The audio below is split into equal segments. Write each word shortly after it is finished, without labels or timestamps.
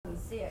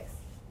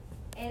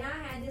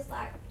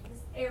like this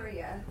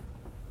area,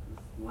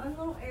 one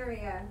little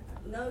area.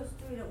 No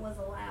student was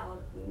allowed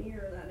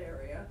near that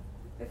area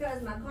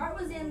because my cart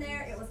was in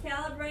there, it was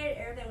calibrated,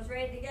 everything was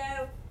ready to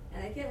go,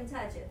 and they couldn't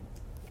touch it.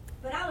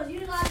 But I was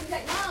utilizing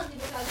technology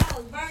because I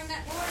was burning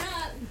that board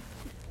up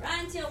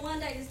right until one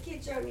day this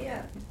kid showed me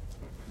up.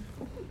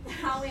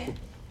 I went,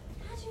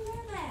 how'd you know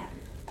that?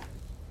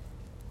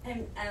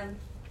 And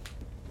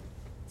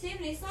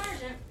Tiffany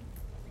Sargent,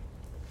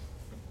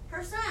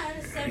 her son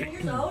is 7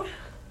 years old.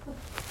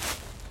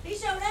 He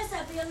showed us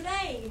up the other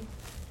day.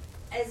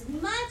 As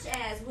much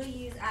as we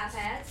use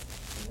iPads,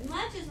 as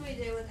much as we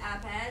do with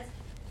iPads,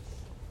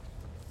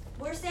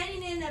 we're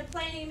sitting in a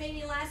planning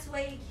meeting last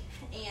week,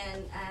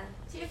 and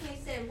Tiffany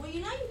said, well,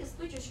 you know you can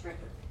split your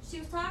script. She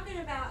was talking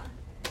about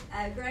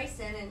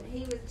Grayson, and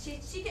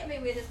she kept me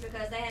with us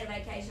because they had a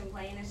vacation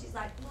plan, and she's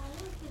like, well,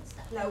 little kids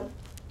stop. No,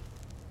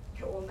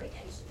 go on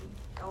vacation.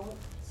 Don't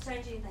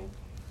change anything.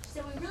 She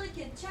said, we really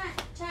could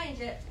change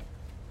it.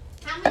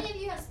 How many of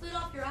you have split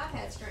off your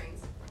iPad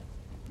screens?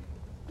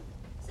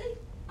 See?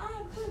 I don't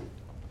have a clue.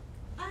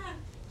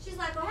 She's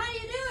like, well, how do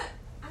you do it?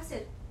 I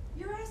said,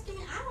 you're asking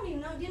me? I don't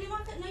even know. Didn't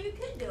even know you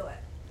could do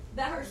it.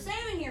 But her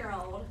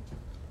 7-year-old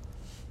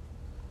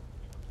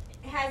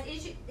has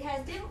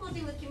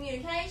difficulty with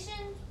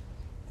communication.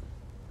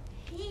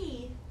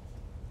 He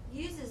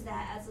uses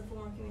that as a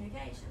form of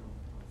communication.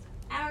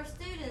 Our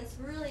students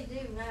really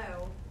do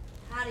know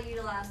how to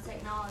utilize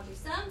technology.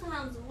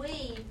 Sometimes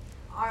we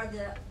are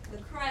the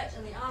crutch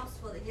and the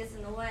obstacle that gets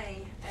in the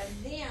way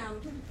of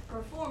them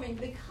performing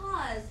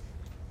because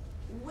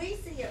we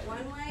see it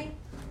one way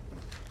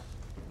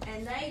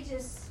and they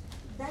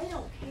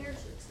don't care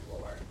to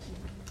explore.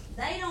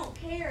 They don't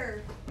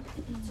care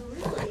to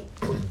really,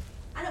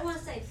 I don't want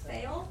to say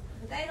fail,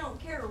 but they don't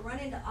care to run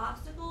into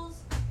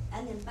obstacles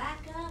and then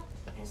back up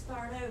and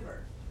start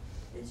over.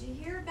 Did you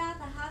hear about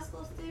the high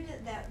school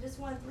student that just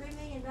won $3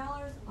 million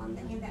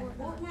in that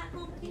Fortnite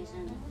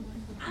competition?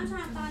 I'm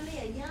trying to find me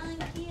a young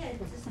kid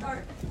to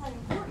start playing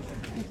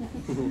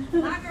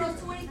Fortnite. My girl's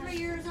 23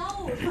 years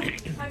old.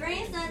 My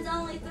grandson's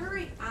only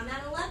 3. I'm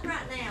out of luck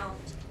right now.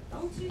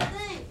 Don't you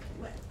think?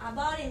 I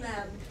bought him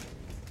a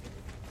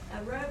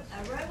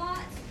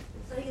robot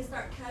so he can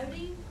start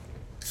coding.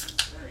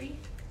 3.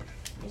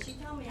 And she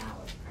told me I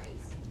was crazy.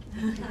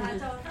 And I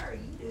told her,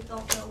 you just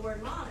don't know where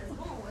mom is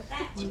going with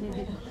that.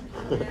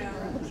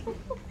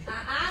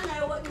 I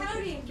know what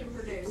coding can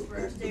produce for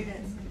our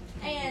students.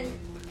 And,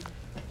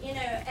 you know,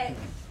 at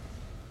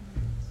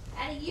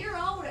a year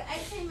old, at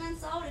 18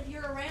 months old, if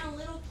you're around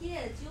little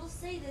kids, you'll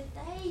see that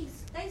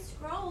they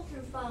scroll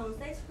through phones,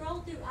 they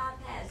scroll through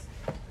iPads.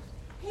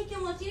 He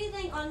can watch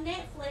anything on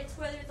Netflix,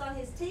 whether it's on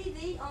his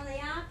TV, on the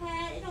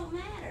iPad, it don't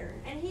matter.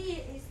 And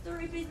he's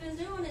 3, he's been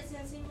doing it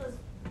since he was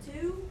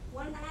 2,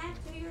 1.5,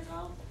 2 years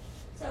old.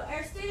 So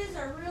our students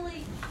are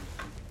really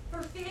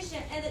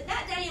proficient. And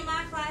that day in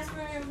my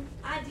classroom,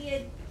 I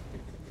did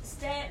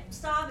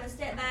stop and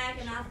step back,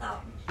 and I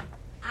thought,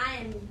 I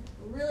am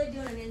really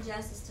doing an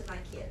injustice to my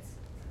kids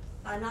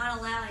by not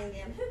allowing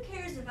them. Who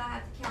cares if I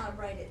have to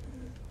calibrate it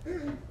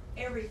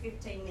every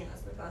 15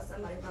 minutes because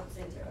somebody bumps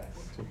into it?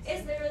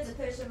 It's literally the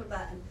push of a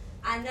button.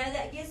 I know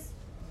that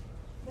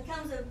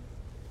becomes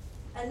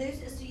a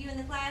nuisance to you in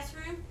the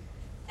classroom,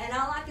 and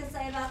all I can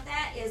say about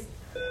that is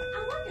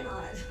I'm working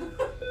on it.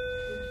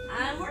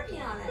 I'm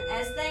working on it.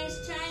 As things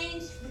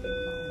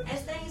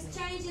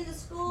change in the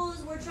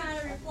schools, we're trying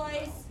to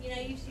replace, you know,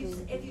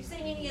 if you've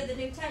seen any of the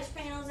new touch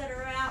panels that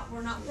are out,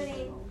 we're not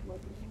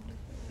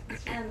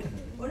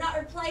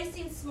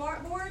replacing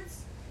smart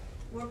boards.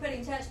 We're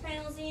putting touch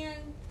panels in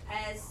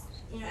as,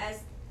 you know,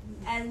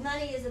 as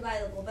money is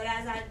available. But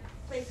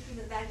please keep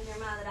it back in your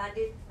mind that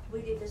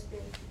we did just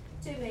spend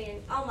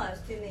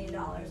almost $2 million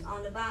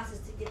on devices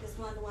to get this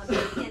one-to-one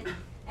back in.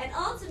 And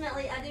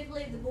ultimately, I do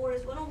believe the board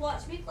is going to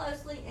watch me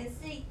closely and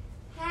see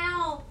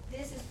how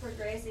this is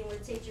progressing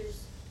with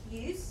teachers'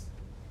 use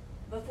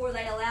before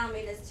they allow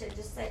me to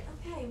just say,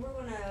 okay, we're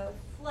going to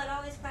flood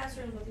all these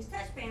classrooms with these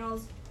touch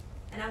panels,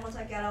 and I'm going to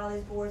take out all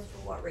these boards for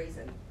what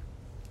reason?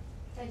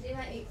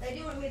 They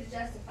do want me to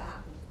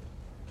justify.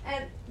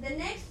 The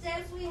next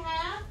steps we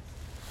have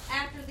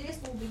after this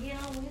will begin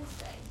on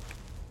Wednesday,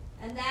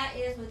 and that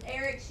is with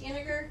Eric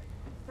Scheniger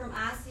from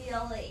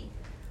ICLE.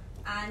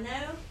 I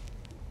know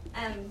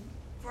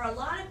for a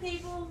lot of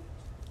people,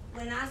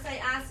 when I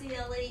say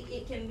ICLE,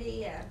 it can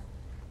be a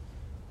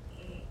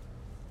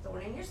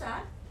thorn in your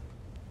side.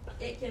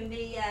 It can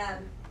be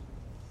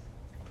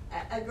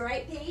a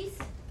great piece.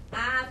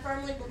 I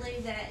firmly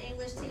believe that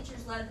English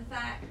teachers love the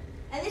fact,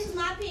 and this is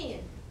my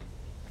opinion,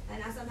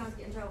 and I sometimes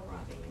get in trouble for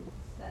my opinion,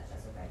 but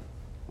that's okay.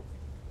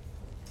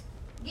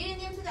 Getting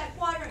them to that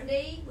quadrant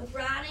D with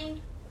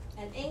writing,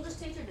 an English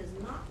teacher does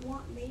not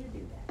want me to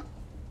do that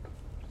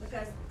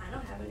because I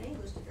don't have an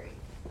English degree.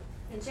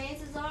 And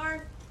chances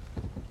are,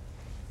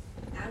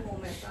 I'm going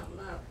to mess something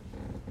up.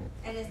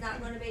 And it's not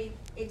going to be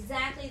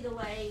exactly the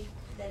way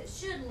that it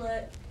should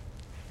look.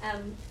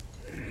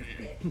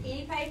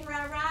 Any paper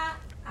I write,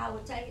 I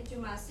would take it to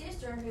my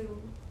sister who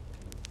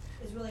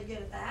is really good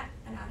at that,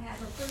 and I'd have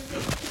her prove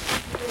it.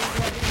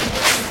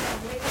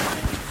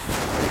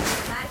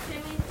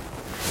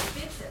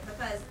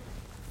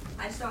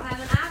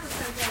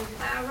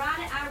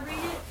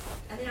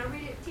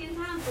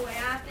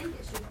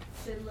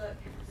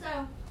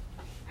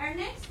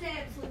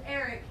 steps with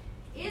Eric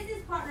is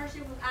his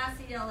partnership with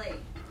ICLE.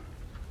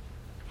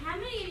 How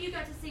many of you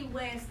got to see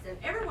Weston?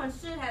 Everyone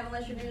should have,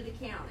 unless you're new to the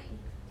county.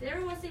 Did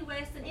everyone see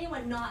Weston?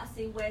 Anyone not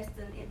see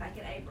Weston back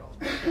in April?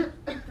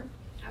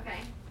 Okay.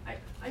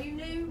 Are you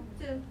new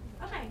to?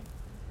 Okay.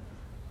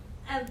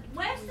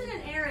 Weston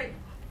and Eric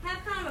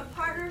have kind of a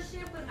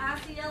partnership with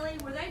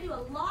ICLE where they do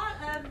a lot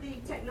of the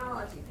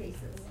technology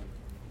pieces.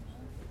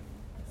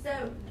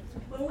 So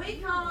when we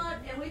called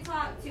and we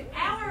talked to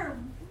our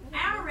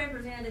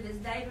representative is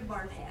David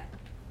Barnett.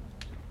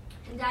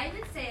 And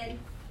David said,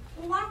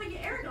 well, why don't we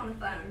get Eric on the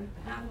phone?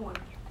 And I'm going,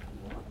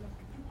 what?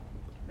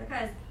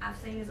 Because I've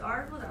seen his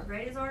articles, I've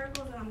read his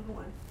articles, and I'm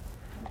going,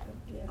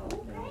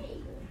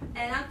 okay.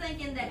 And I'm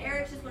thinking that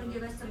Eric's just going to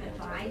give us some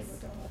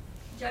advice.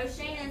 Joe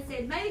Shannon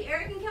said, maybe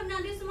Eric can come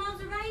down and do some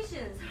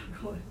observations.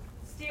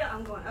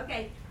 I'm going,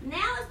 okay.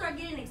 Now it started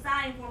getting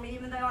exciting for me,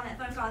 even though on that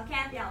phone call with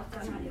Kathy, I was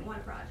telling her I didn't want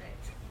a project.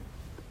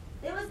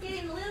 It was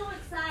getting a little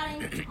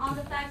exciting on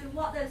the fact of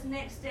what those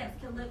next steps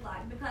can look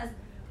like, because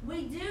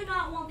we do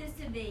not want this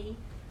to be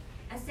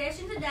a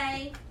session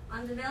today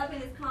on developing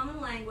this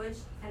common language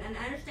and an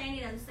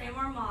understanding of the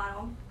SAMR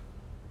model,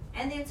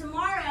 and then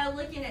tomorrow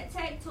looking at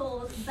tech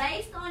tools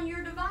based on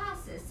your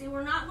devices. See,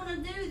 we're not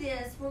going to do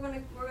this. We're going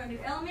to do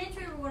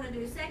elementary. We're going to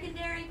do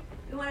secondary.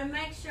 We want to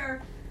make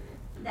sure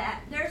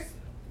that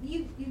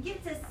you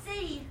get to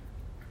see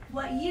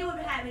what you would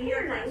have in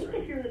your classroom.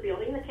 If you're in the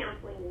building, the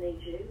counseling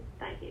needs you.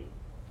 Thank you.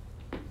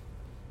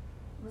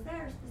 Was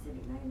there a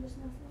specific name just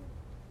now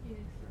said? Yes.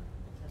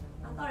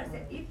 I thought it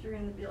said if you're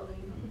in the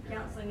building,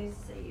 counseling needs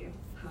to see you.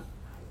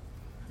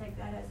 Take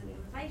that as an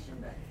invitation,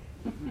 but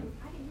I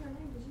didn't hear her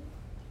name, did you?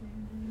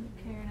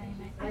 Karen,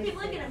 I keep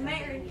looking at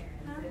Mary.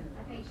 Huh?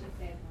 I think she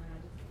said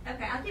one.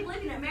 Okay, I keep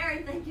looking at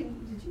Mary thinking,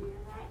 did you hear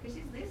that? Because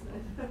she's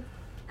listening.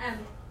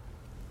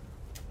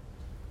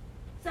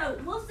 So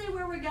we'll see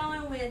where we're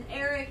going with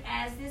Eric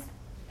as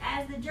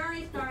the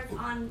journey starts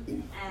on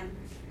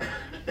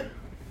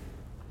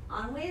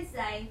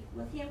Wednesday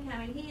with him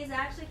coming. He is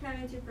actually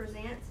coming to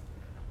present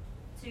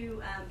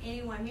to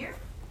anyone here.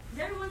 Is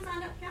everyone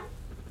signed up to come?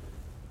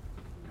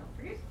 Don't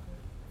forget.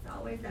 It's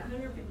always that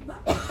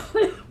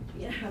 $150.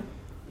 Yeah,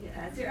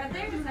 that's it right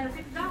there. It's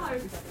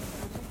 $150.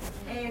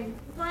 And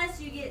plus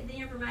you get the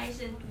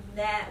information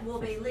that will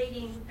be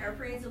leading our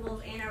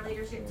principals and our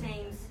leadership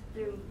teams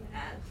through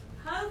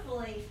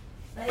hopefully,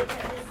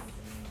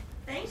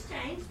 things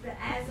change, but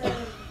as of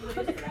what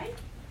is today?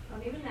 I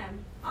don't even know.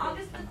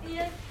 August the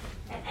 5th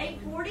at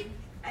 8:40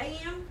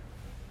 a.m.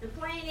 The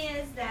plan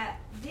is that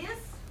this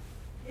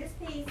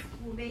piece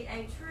will be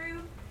a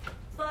true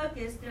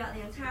focus throughout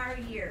the entire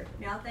year.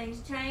 Now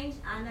things change,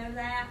 I know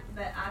that,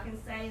 but I can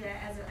say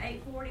that as of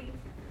 8:40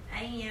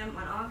 a.m.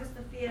 on August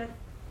the 5th,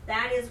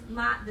 that is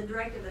the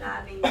directive that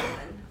I've been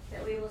given,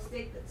 that we will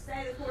stay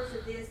the course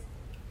of this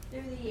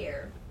through the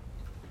year.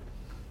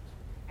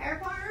 Our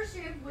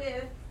partnership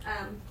with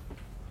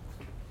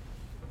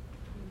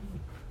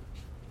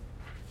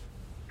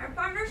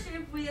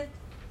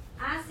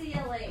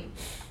ICLE,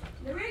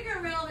 the Rigor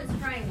and Relevance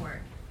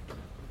Framework.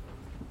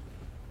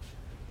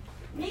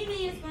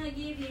 Mimi is going to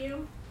give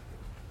you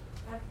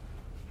a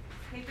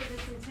paper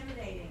that's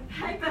intimidating.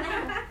 Paper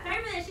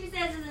that she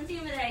says is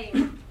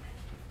intimidating.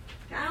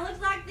 Kind of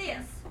looks like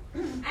this.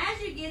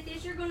 As you get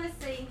this, you're going to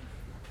see.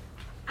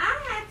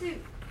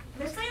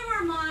 The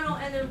SAMR model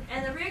and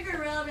the Rigor and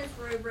Relevance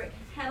rubric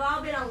have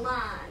all been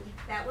aligned.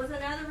 That was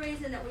another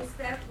reason that we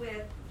stuck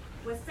with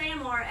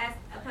SAMR as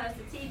opposed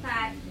to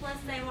TPAC. Plus,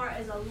 SAMR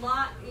is a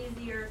lot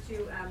easier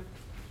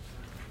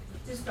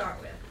to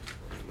start with.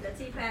 The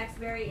TPAC's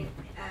very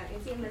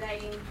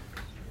intimidating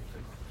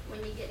when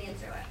you get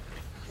into it.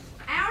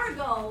 Our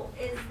goal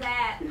is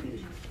that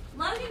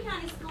Logan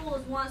County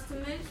Schools wants to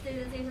move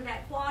students into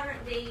that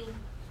Quadrant D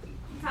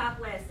type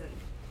lesson.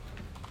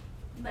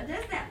 But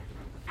does that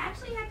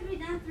actually have to be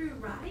done through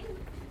writing?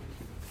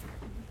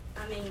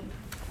 I mean,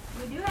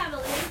 we do have a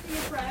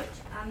literacy approach.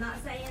 I'm not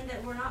saying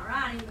that we're not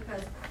writing,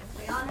 because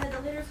we all know the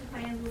literacy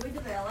plans will be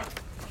developed.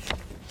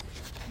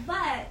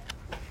 But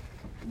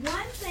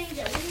one thing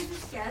that we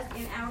discussed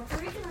in our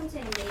curriculum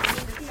team meetings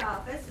at the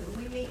office, and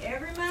we meet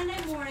every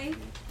Monday morning,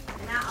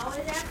 and I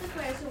always ask the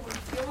question, we're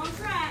still on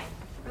track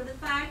for the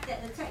fact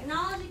that the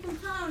technology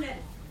component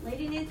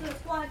leading into a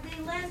Quad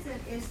D lesson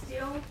is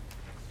still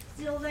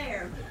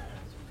there.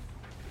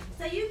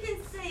 So you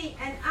can see,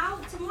 and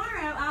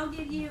tomorrow I'll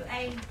give you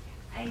a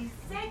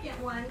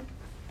second one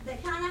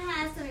that kind of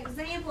has some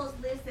examples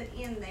listed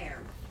in there.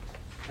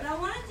 But I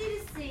wanted you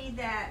to see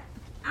that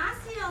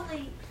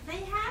ICLE, they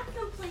have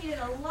completed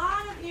a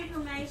lot of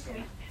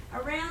information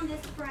around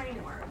this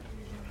framework.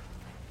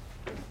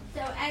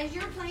 So as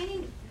you're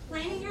planning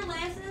your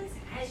lessons,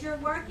 as you're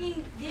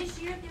working this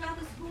year throughout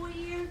the school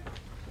year,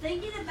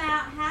 thinking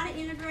about how to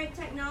integrate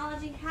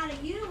technology, how to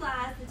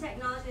utilize the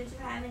technology that you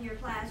have in your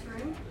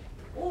classroom,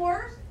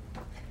 or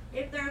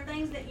if there are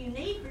things that you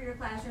need for your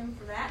classroom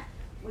for that,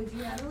 would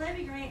you have the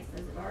levy grants?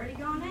 Those have already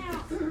gone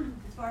out,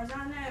 as far as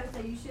I know,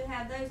 so you should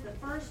have those the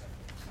first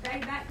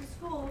day back to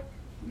school.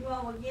 You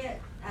all will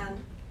get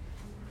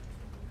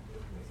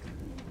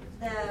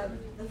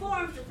the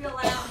forms to fill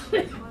out.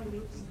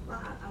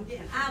 I'm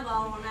getting an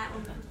eyeball on that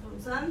one from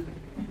some.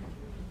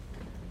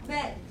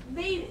 But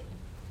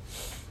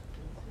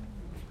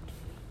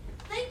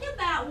think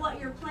about what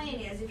your plan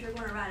is if you're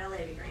going to write a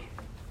levy grant.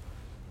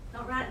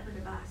 Don't write it for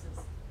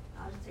devices.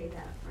 I'll just tell you that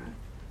up front.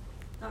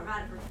 Don't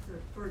write it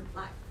for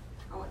like,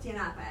 I want 10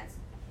 iPads.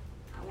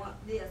 I want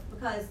this,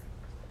 because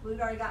we've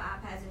already got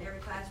iPads in every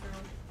classroom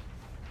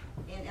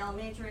in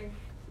elementary,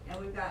 and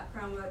we've got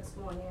Chromebooks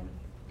going in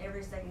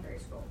every secondary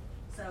school.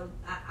 So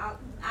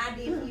I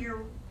did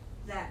hear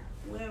that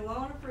we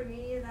won't approve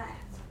any of that.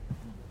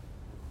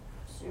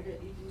 Shoot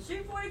it. You can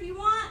shoot for it if you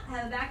want.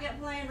 Have a backup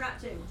plan, write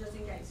two, just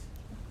in case.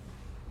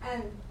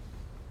 And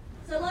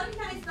so Logan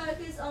County's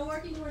focus on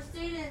working towards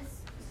student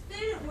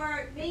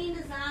work being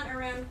designed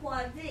around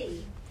Quad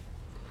D.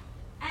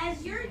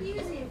 As you're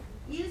using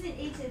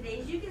each of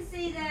these, you can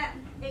see that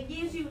it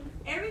gives you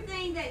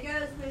everything that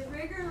goes with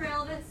rigor and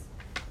relevance,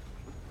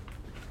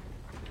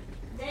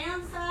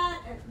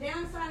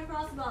 downside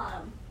across the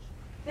bottom.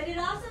 But it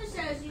also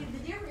shows you the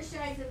different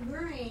shades of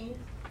green,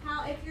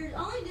 how if you're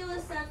only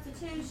doing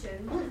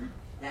substitution,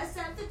 that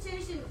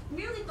substitution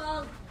merely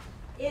falls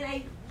in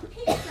a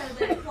piece of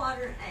that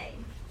quadrant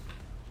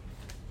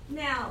A.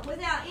 Now,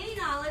 without any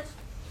knowledge,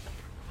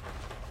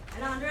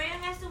 and Andrea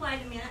has to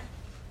wait a minute,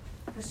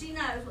 because she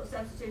knows what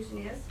substitution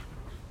is,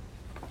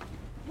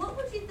 what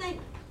would you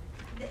think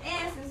the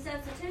S in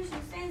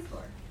substitution stands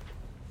for?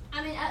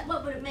 I mean,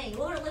 what would it mean?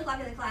 What would it look like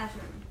in the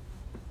classroom?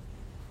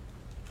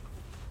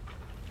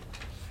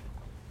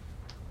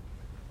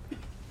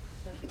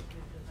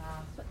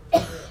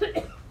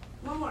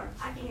 One more.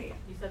 I can hear you.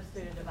 You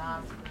substitute a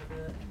device for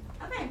a book.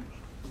 Okay.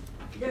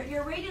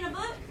 You're reading a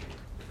book,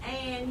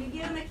 and you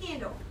give them a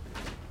Kindle.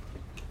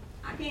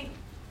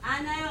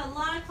 I know a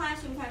lot of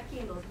classrooms have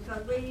Kindles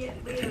because we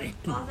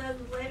bought those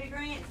with levy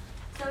grants.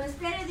 So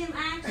instead of them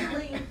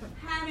actually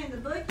having the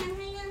book in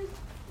hand,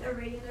 they're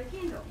reading their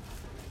Kindle.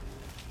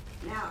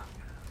 Now,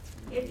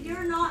 if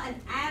you're not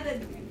an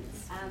avid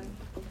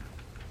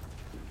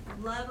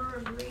lover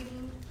of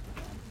reading,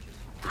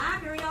 I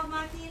can read off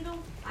my Kindle,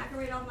 I can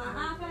read off my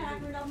iPad, I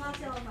can read off my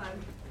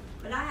telephone.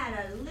 But I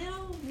had a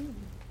little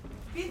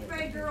 5th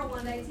grade girl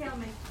one day tell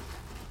me,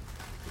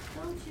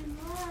 "Don't you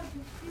love to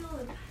feel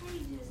the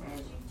pages as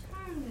you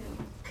turn them?"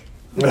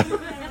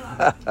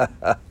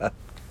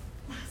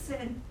 I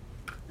said,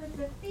 "But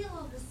the feel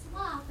of the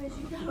slop as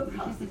you go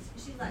across it."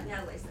 She's like,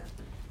 "No, Lisa."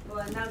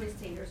 Well, no, Miss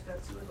Teeters,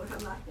 because she was one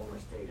of my former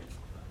students.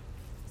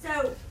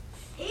 So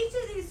each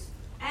of these,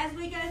 as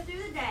we go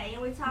through the day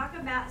and we talk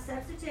about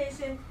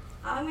substitution,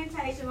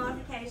 augmentation,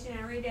 modification,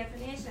 and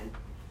redefinition,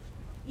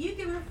 you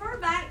can refer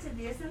back to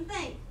this and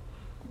think,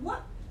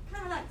 what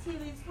kind of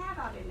activities have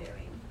I been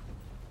doing?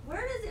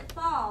 Where does it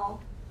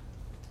fall?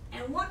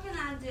 And what can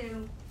I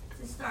do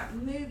to start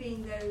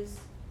moving those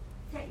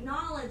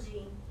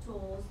technology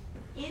tools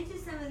into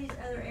some of these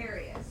other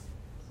areas?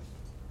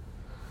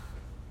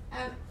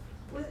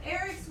 With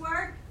Eric's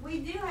work, we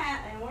do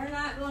have, and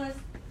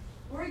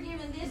we're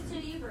giving this to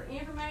you for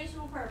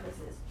informational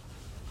purposes.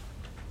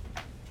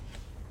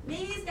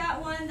 Mimi's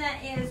got one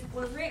that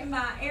was written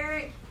by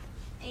Eric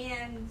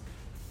and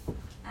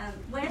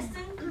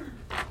Weston.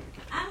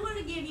 I'm going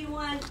to give you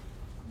one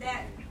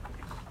that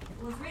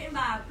was written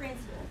by a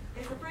principal.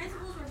 It's the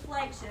principal's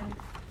reflection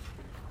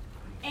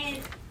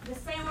and the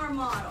SAMR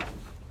model.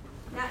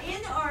 Now,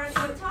 in the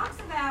article, it talks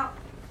about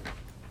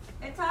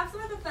the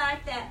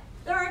fact that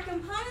there are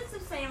components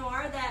of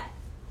SAMR that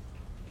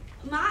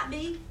might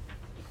be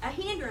a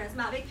hindrance,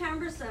 might be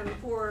cumbersome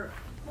for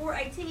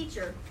a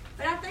teacher.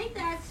 But I think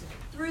that's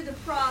through the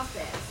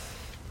process.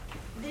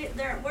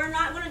 We're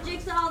not going to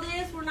jigsaw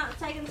this. We're not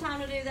taking the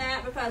time to do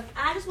that because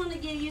I just want to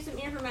give you some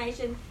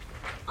information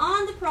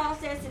on the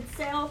process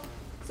itself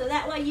so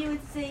that way you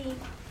would see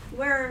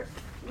where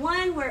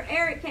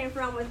Eric came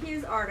from with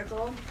his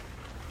article,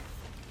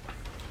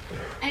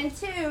 and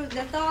two,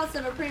 the thoughts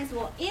of a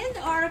principal. In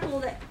the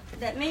article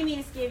that Mimi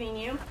is giving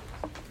you,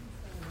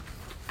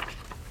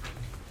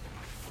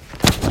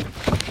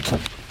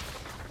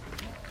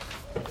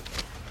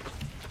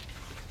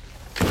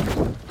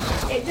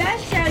 it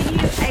does show you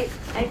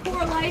a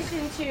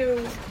correlation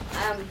to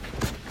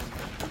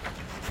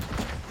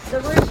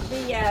the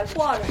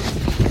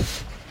quadrants.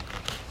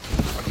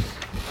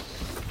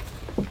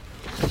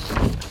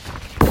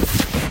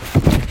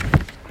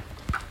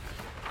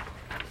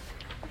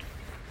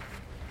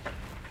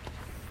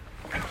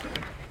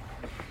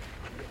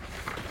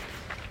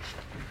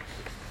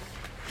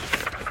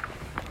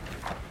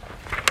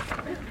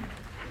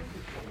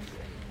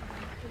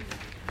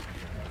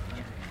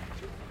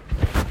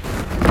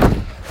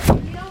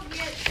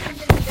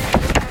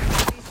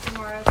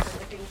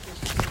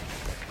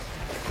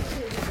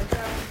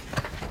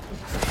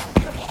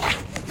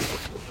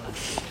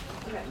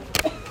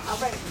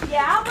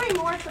 I'll bring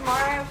more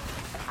tomorrow.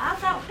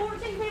 I've got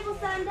 14 people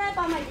signed up.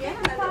 I'm going to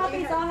give them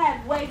copies. I'll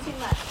have way too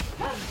much.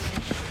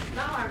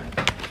 Darn.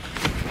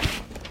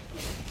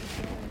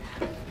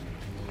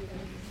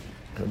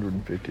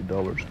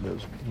 $150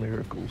 does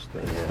miracles. So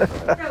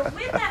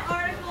with that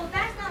article,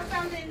 that's not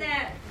something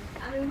that,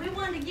 I mean, we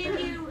wanted to give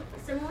you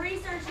some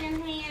research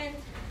in hand,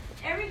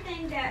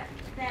 everything that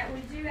we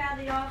do out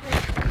of the office.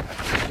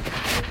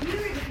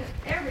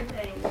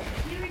 Everything.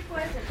 If you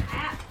request an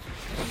app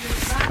for your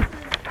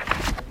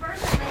devices, the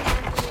first thing they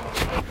have to do is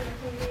open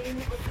the TV.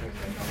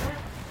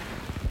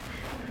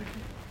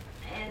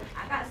 And I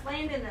got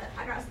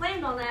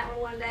slammed on that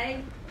one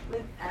day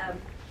with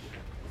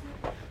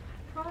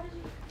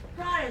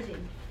Prodigy.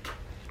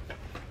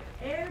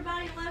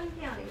 Everybody in Logan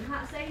County,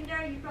 hot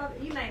secondary,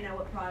 you may know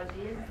what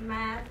Prodigy is. It's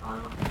math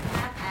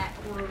app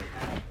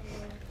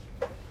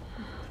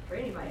for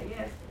anybody, I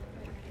guess.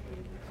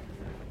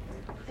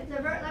 It's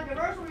like a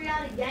virtual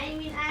reality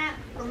gaming app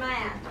for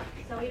math.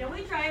 So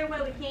we try every way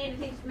we can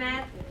to teach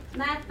math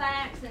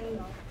facts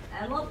and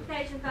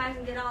multiplication facts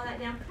and get all that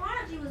down.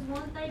 Prodigy was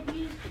one that they've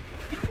used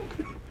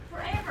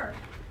forever.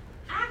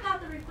 I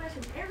got the request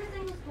from every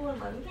single school in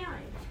Logan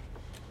County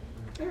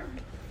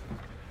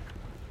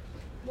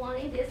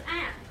wanting this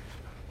app.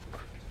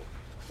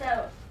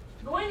 So,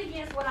 going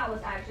against what I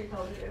was actually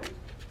told to do,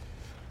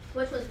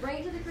 which was bring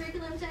it to the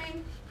curriculum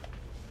team,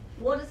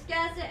 we'll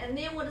discuss it, and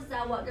then we'll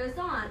decide what goes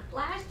on.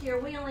 Last year,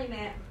 we only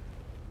met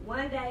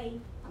one day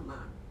a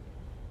month.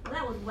 Well,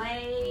 that was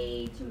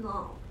way too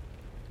long.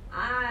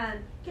 I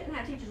couldn't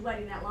have teachers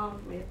waiting that long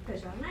for me to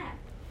push on that.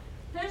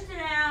 Pushed it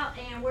out,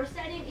 and we're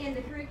sitting in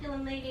the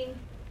curriculum meeting,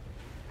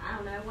 I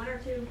don't know, 1 or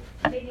 2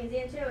 meetings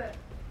into it.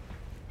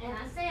 And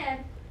I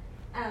said,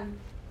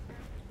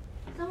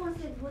 someone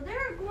said, well,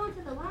 they're going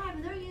to the lab,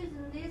 and they're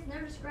using this, and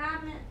they're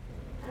describing it.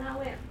 And I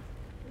went,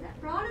 is that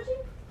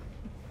Prodigy?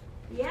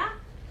 Yeah.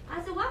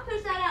 I said, well, I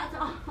pushed that out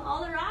to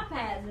all their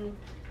iPads, and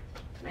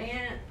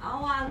man,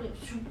 all I went,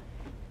 and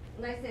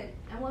they said,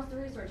 and what's the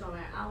research on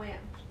that? I went,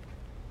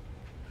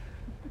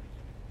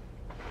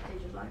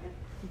 teachers like it?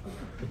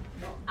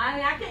 I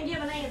mean, I couldn't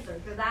give an answer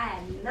because I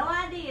had no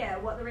idea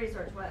what the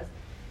research was.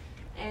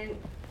 And,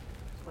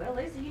 well,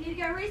 Lisa, you need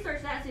to go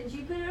research that since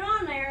you put it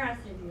on there. I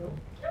said,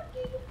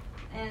 okay.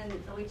 And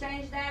so we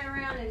changed that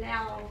around, and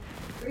now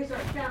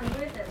research comes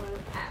with it when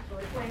it's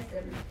actually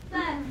requested.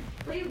 But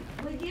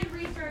we did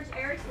research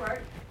Eric's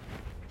work.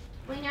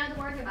 We know the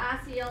work of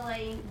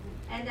ICLE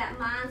and that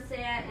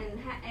mindset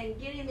and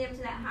getting them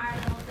to that higher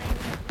level thing.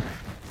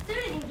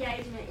 Student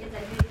engagement is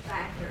a big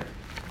factor.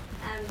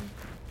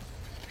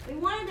 We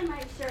wanted to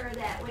make sure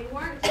that we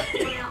weren't just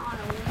going out on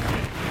a limb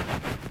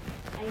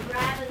and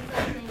grabbing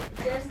something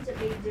just to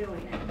be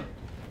doing it.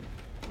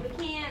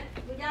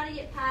 We got to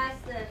get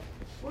past the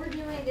we're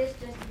doing this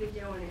just to be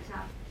doing it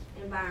type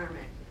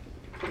environment.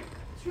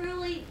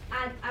 Truly,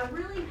 I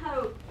really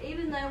hope,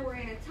 even though we're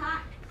in a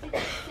tight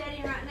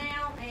setting right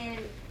now, and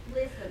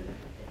listen,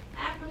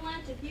 after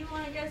lunch, if you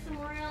want to go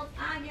somewhere else,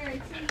 I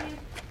guarantee you,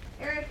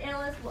 Eric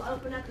Ellis will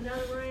open up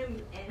another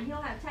room and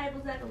he'll have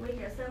tables up and we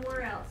go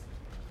somewhere else.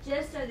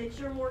 Just so that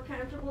you're more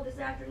comfortable this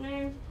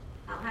afternoon,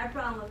 I don't have a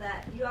problem with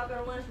that. You all go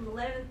to lunch from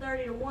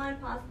 11:30 to 1,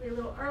 possibly a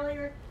little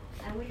earlier,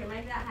 and we can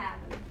make that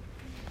happen.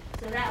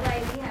 So that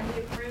way we have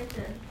good room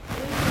to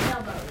move the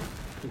elbows.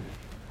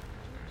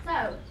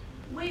 So,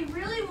 we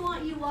really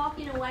want you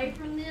walking away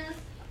from this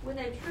with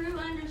a true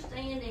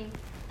understanding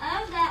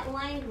of that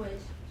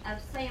language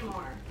of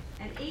SAMR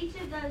and each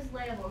of those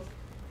levels.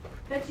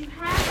 But you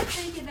have to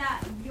think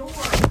about your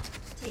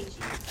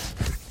teaching,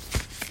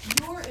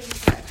 your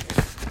instruction.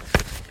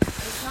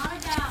 It's not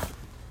about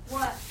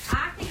what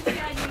I can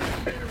tell you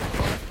to do.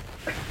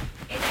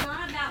 It's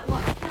not about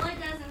what Kelly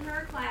does in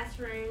her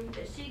classroom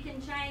that she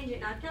can change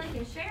it. Now, Kelly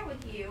can share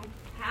with you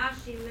how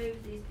she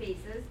moves these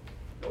pieces.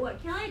 But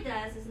what Kelly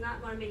does is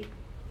not going to be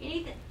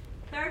anything.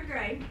 3rd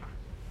grade,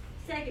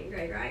 2nd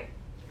grade, right?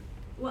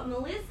 What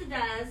Melissa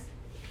does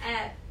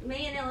at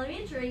Mahan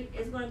Elementary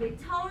is going to be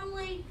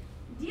totally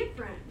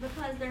different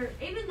because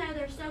even though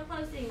they're so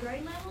close in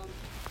grade levels,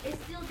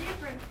 it's still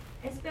different,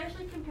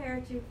 especially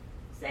compared to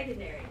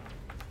secondary.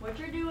 What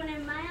you're doing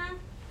in math,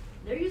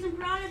 they're using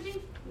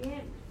Prodigy.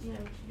 You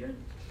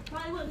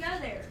probably wouldn't go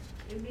there.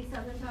 It would be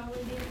something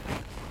totally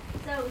different.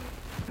 So,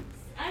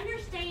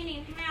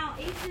 understanding how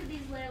each of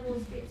these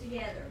levels fit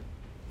together.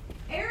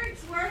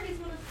 Eric's work is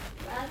going to,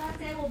 as I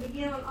said, will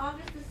begin on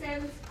August the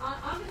 7th,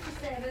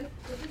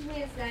 which is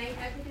Wednesday,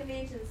 at the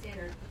Convention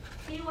Center.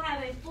 He will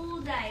have a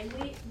full day.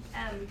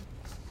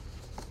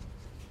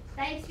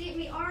 They've sent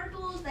me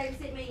articles, they've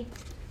sent me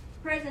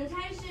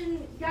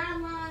presentation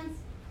guidelines,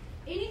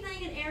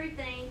 anything and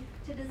everything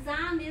to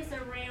design this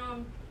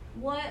around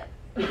what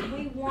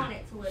we want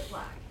it to look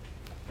like.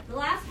 The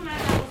last one I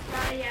got was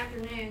Friday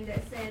afternoon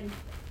that said,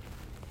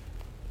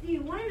 do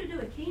you want him to do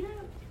a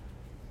keynote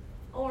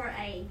or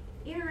a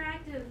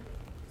interactive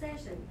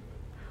session?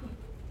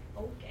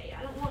 Okay,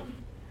 I don't want.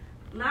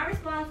 My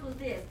response was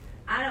this: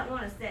 I don't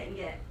want to sit and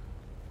get.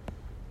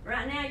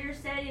 Right now, you're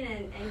sitting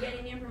and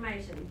getting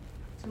information.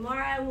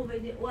 Tomorrow will be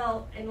in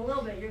a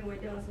little bit you're going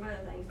to be doing some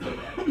other things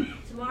too.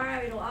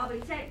 Tomorrow it'll all be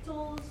tech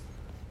tools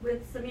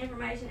with some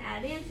information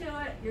added into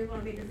it. You're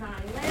going to be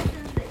designing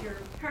lessons that you're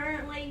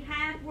currently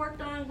have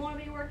worked on, going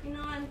to be working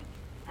on.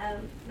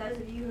 Those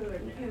of you who are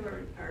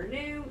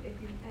new,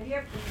 have you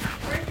ever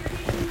where's your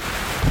teaching?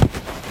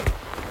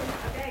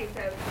 Okay,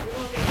 so you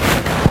want me to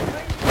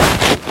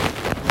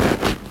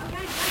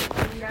okay,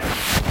 great.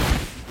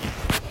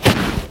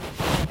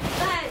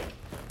 But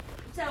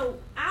so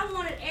I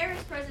wanted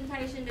Eric's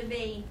presentation to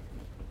be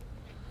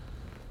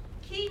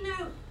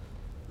keynote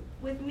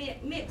with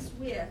mixed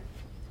with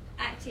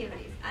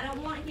activities. I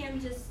don't want him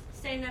just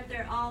standing up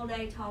there all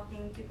day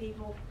talking to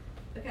people,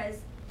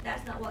 because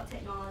that's not what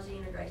technology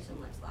integration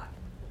looks like.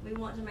 We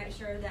want to make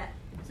sure that,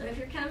 so if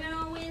you're coming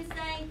on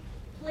Wednesday,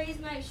 please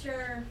make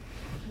sure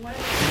one of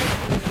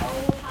the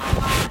old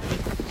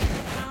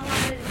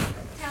highlighted,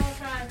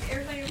 italicized,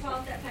 everything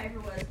across that paper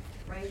was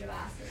bring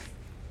devices.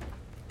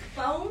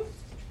 Phone,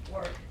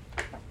 work.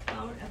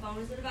 A phone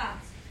is a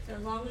device. So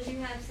as long as you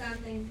have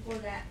something for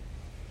that.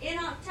 In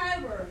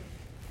October,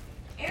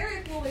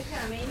 Eric will be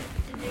coming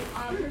to do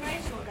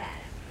observational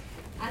data.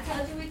 I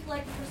told you we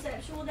collected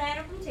perceptual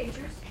data from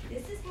teachers.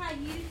 This is how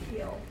you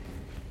feel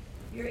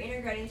you're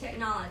integrating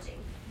technology.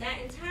 That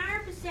entire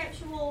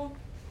perceptual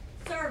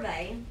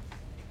survey,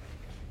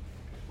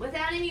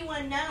 without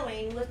anyone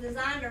knowing, was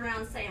designed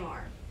around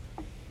SAMR.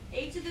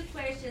 Each of the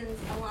questions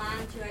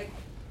aligned to a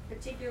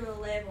particular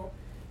level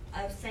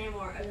of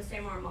SAMR, of the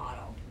SAMR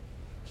model.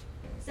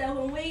 So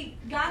when we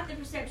got the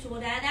perceptual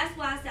data, that's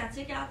why I said I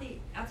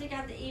took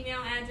out the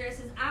email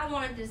addresses. I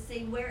wanted to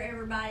see where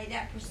everybody,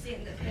 that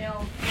percent that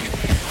fell. And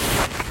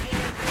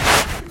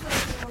the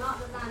questions were not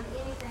designed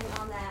anything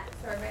on that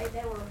survey.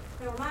 They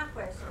were my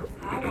questions.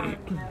 I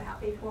wanted to know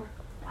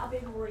how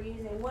people were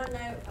using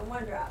OneNote and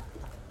OneDrive.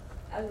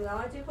 Those are the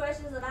only two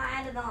questions that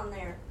I added on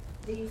there.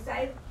 Do you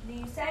save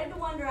to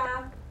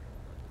OneDrive?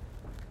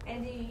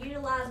 And do you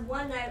utilize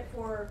OneNote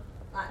for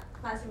like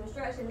classroom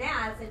instruction? Now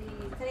I said you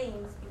use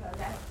Teams, because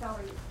that's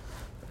totally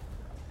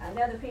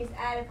another piece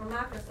added from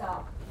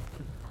Microsoft.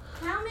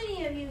 How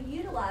many of you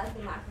utilize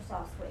the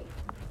Microsoft Suite?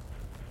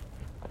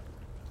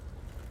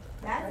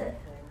 That's it.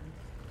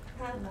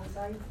 Huh?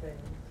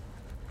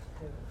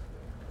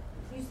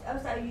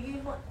 So you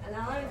use one, and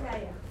now let me tell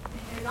you,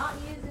 if you're not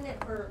using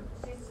it for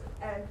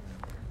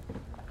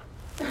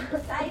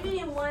saving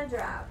in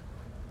OneDrive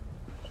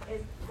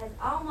has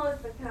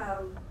almost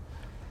become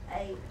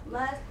a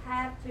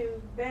must-have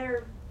to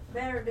better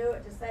do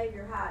it to save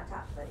your high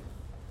type thing.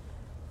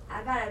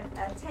 I got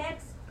a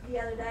text the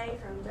other day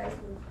from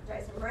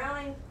Jason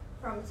Browning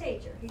from a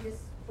teacher. He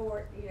just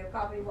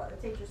copied what the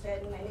teacher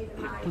said, and they needed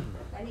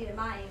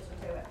my answer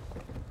to it.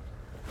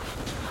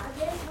 I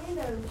guess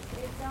Windows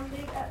did some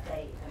big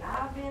update, and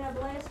I've been a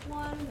blessed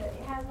one, but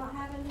it has not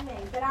happened to me.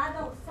 But I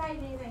don't save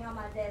anything on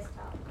my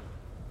desktop.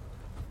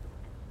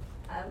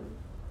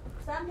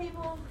 Some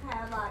people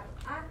have like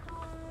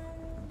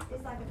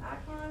it's like an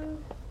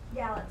icon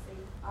galaxy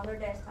on their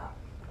desktop.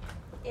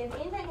 If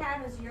anything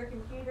happens to your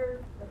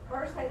computer, the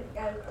first thing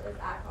that goes is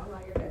icons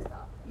on your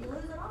desktop. You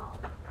lose it all.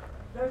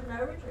 There's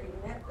no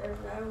retrieving it.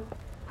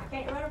 I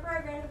can't run a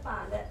program to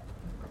find it.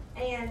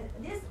 And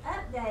this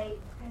update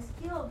has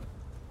killed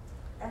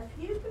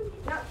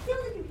not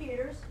killed the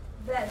computers,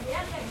 but the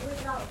update blew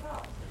it all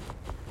across.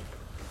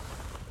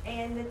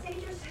 And the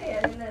teacher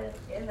said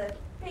in the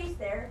piece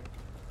there,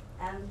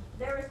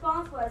 their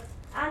response was,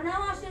 I know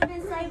I should have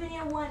been saving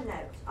in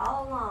OneNote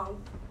all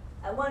along,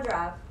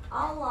 OneDrive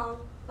all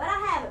along, but I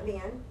haven't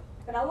been.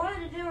 But I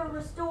wanted to do a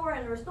restore,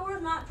 and the restore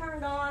is not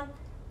turned on,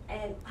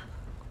 and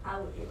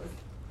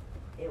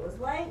it was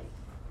late.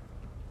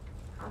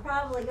 I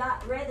probably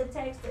read the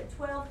text at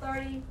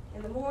 12:30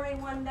 in the morning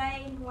one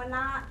night,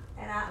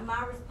 and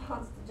my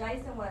response to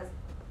Jason was,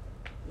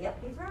 yep,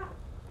 he's right.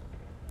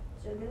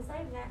 Should have been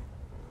saving that.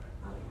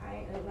 I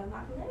ain't nothing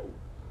I can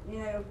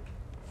do.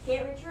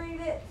 Can't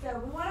retrieve it. So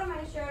we want to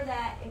make sure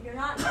that if you're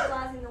not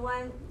utilizing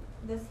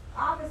this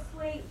Office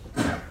Suite,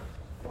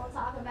 we'll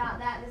talk about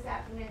that this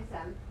afternoon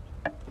some.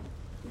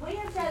 We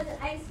have chosen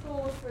 8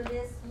 schools for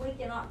this week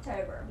in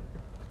October.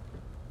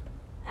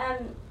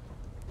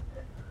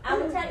 I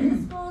would take the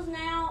schools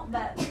now,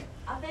 but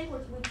I think we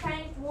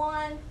changed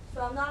one,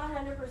 so I'm not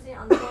 100%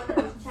 on the one that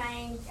was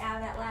changed out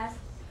of that last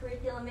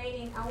curriculum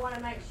meeting. I want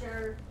to make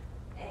sure,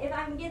 if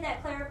I can get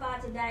that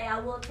clarified today, I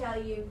will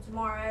tell you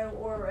tomorrow,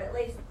 or at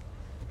least,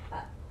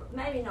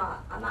 maybe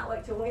not. I might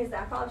wait till Wednesday.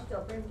 I probably should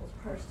tell principals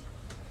first.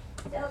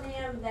 Tell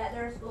them that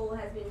their school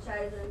has been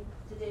chosen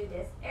to do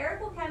this.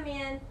 Eric will come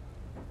in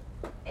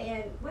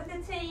and with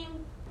a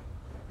team,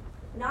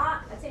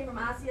 not a team from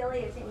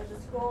ICLE, a team of the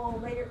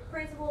school leader,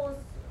 principals,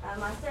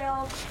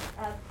 myself,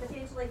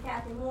 potentially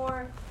Kathy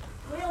Moore.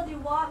 We'll do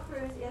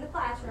walkthroughs in the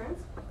classrooms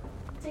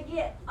to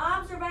get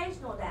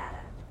observational data.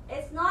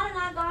 It's not an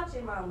I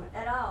gotcha moment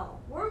at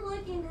all. We're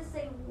looking to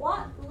see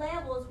what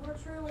levels we're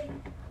truly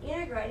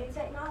integrating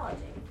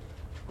technology.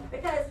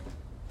 Because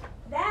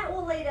that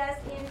will lead us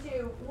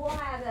into, we'll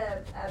have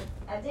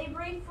a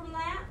debrief from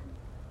that,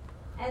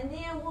 and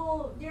then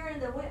during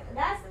the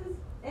lessons,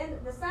 in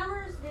the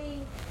summers,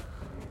 the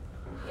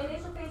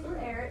initial piece with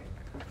Eric.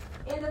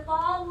 In the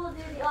fall, we'll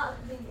do the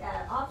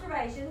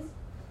observations.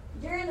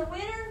 During the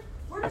winter,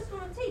 we're just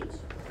going to teach.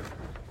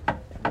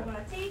 You're going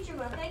to teach, you're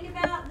going to think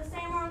about the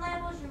SAMR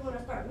levels, you're going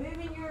to start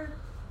moving your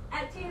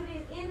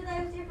activities into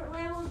those different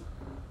levels.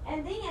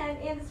 And then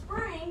in the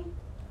spring,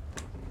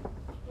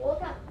 we'll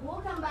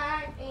come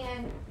back,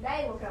 and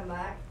they will come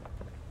back,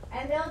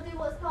 and they'll do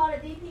what's called a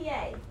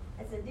DPA.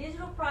 It's a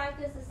digital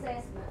practice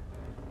assessment.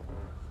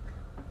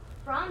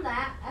 From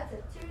that, that's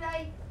a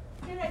two-day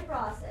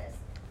process.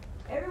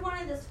 Everyone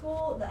in the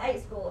school, the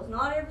 8 schools,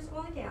 not every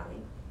school in the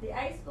county, the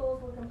 8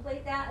 schools will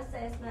complete that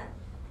assessment,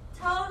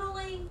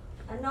 totally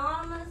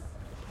anonymous,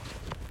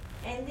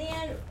 and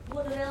then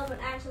we'll develop an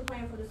action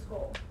plan for the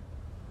school.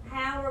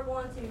 How we're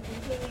going to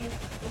continue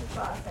this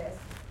process.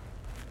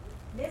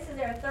 This is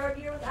our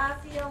 3rd year with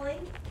ICLE,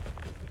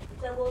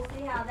 so we'll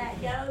see how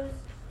that goes.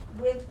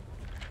 With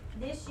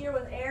this year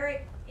with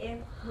Eric, if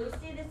we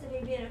see this to be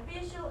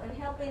beneficial and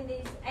helping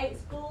these 8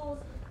 schools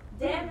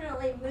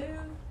definitely move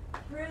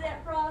through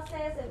that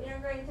process of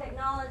integrating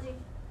technology,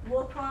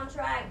 we'll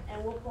contract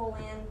and we'll pull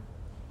in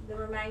the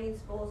remaining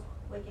schools.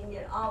 We can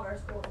get all of our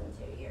schools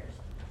in 2 years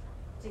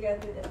to go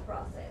through this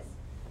process.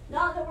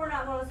 Not that we're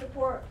not going to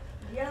support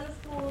the other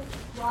schools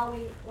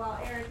while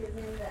Eric is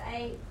in the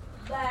 8,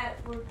 but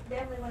we're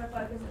definitely going to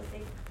focus and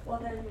see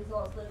what those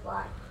results look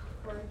like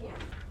for the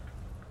county.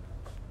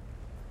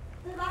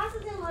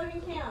 Devices in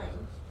Logan County.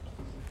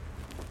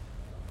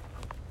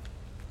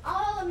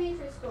 All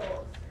elementary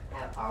schools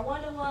are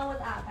one-to-one with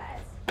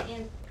iPads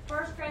in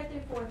 1st grade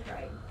through 4th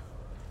grade.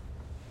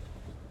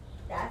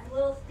 That's a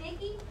little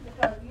sticky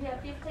because if you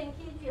have 15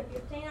 kids, you have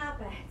 15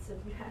 iPads.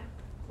 If you have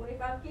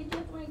 25 kids, you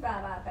have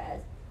 25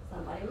 iPads.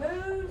 Somebody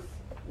moves,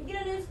 you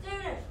get a new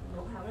student, you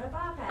don't have enough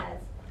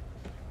iPads.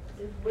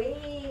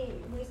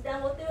 We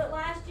stumbled through it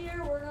last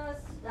year, we're going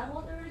to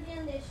stumble through it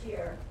again this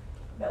year,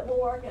 but we'll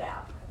work it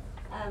out.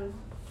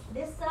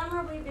 This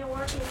summer we've been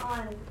working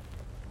on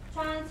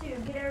trying to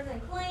get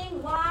everything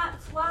clean,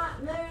 wiped,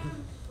 swapped,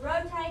 moved,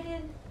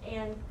 rotated,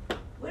 and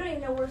we don't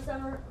even know where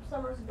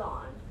summer's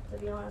gone, to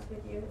be honest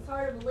with you. It's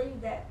hard to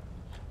believe that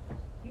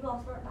you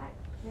all start back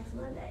next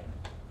Monday.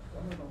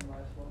 Summer don't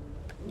last long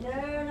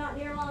enough. No, not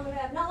near long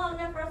enough. Not long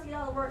enough for us to get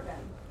all the work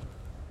done.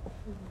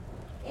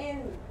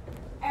 In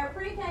our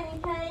pre-K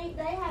and K,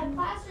 they have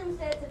classroom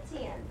sets of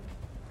 10.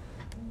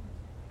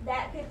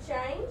 That could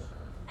change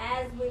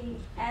as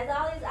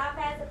all these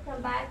iPads have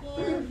come back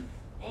in,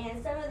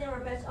 and some of them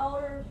are much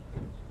older.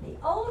 The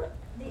older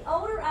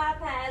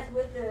iPads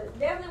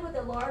definitely with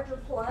the larger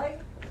plug,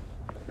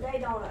 they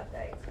don't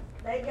update.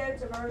 They go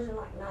to version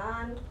like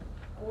 9,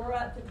 or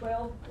up to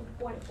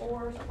 12.4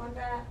 or something like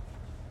that.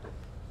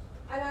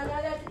 And I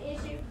know that's an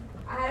issue.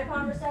 I had a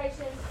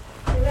conversation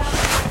throughout the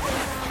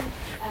time.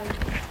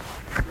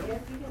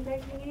 Yes, you can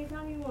text me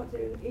anytime you want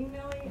to.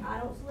 Email me. I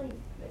don't sleep.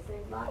 It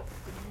seems like.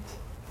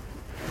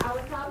 I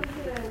was talking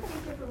to a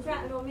teacher from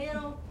Chattanooga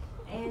Middle,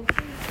 and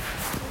she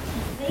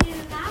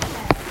needed an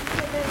iPad. She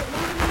said there's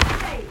one in the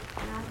state.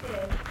 And I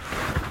said,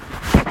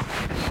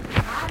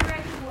 my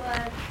direction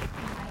was, I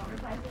don't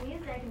replace any in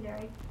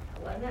secondary.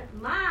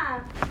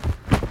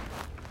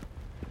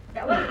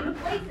 That wasn't the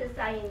police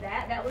saying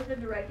that. That was the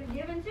directive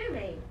given to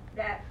me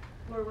that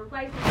we're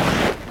replacing.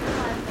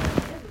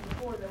 This was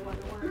before the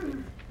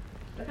one-to-one.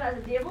 Because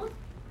of Dibbles,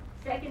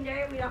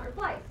 secondary we don't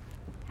replace.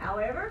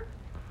 However,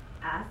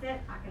 I said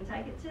I can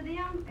take it to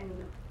them, and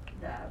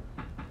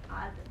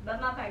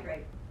but my pay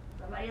grade.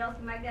 Somebody else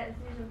can make that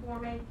decision for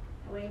me,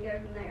 and we can go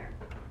from there.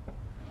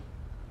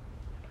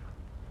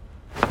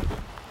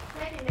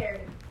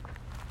 Secondary.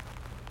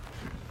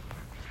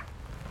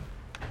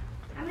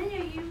 How many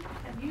of you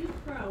have used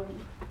Chrome?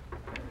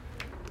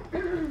 How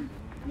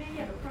many of you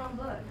have a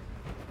Chromebook?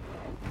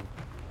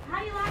 How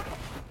do you like it?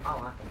 I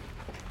like it.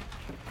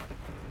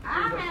 I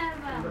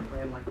have. User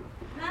friendly.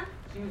 Huh?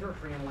 It's user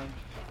friendly.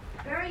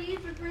 Very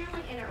user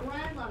friendly, and it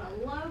runs on a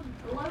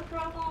low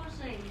profile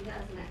machine,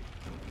 doesn't it?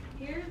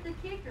 Here's the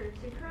kicker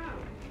to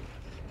Chrome,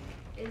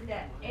 is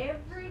that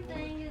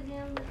everything is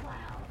in the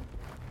cloud.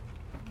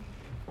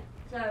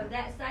 So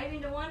that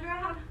saving to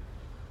OneDrive,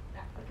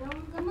 that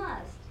becomes a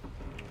must.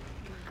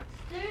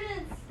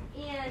 Students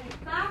in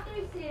 5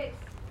 through 6,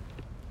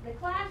 the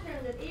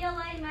classrooms of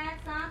ELA,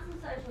 math, science,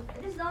 and social,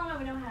 this is the only way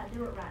we know how to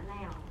do it right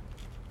now.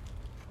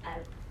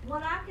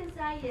 What I can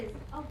say is,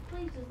 oh,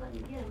 please just let me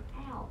get them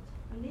out.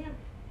 And then,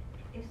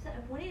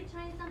 if we need to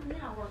change something,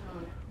 then I'll work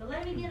on it. But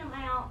let me get them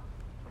out.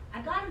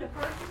 I got them to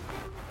purchase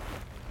them.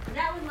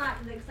 That was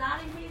like the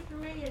exciting piece for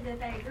me, is that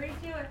they agreed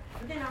to it.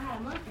 But then I had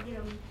a month to get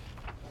them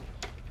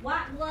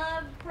white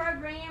glove,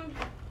 programmed,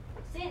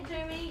 sent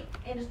to me,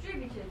 and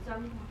distributed. So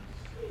I'm like,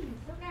 geez,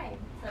 okay.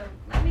 So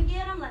let me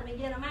get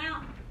them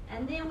out,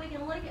 and then we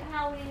can look at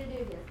how we need to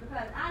do this.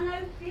 Because I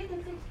know 5th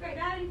and 6th grade,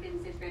 do I have any 5th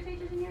and 6th grade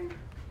teachers in here?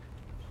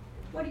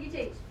 What do you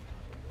teach?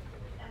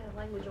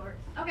 Language arts.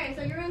 Okay,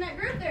 so you're in that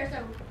group there,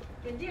 so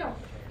good deal.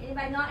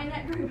 Anybody not in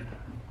that group?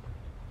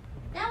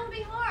 That would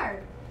be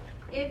hard.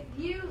 If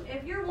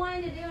you're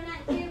wanting to do an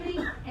activity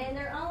and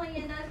they're only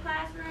in those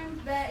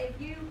classrooms, but if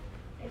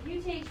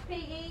you teach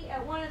PE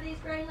at one of these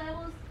grade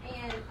levels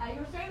and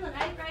your 7th and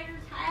 8th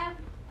graders have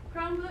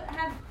Chromebook,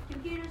 have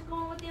computers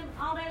going with them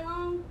all day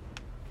long,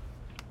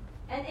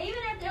 and even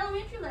at the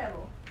elementary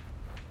level,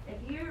 if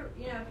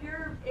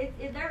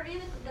they're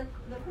in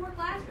the core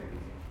classrooms,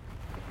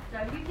 So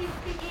if you teach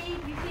PE,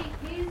 if you teach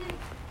music,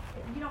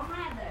 you don't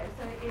have those.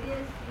 So it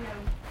is, you know,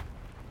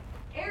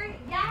 area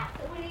gaps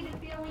that we need to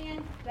fill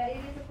in, but it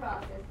is a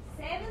process.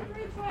 7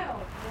 through 12,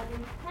 when we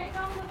take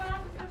on the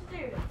devices for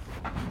students.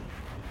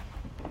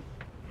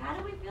 How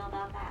do we feel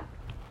about that?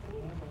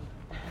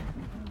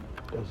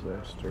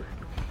 Disaster.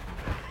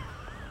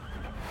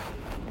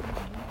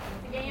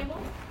 It's a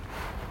gamble.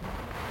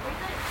 What do you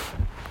think?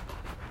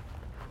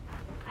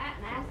 I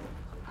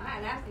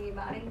hadn't asked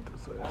anybody.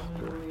 I don't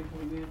know if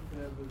we need to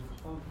have the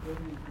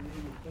responsibility for any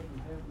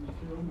something happens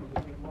to them, or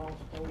they get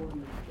lost or in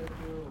the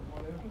schedule or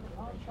whatever.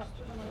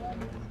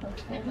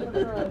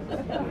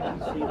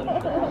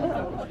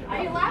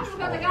 Are you laughing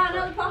because I got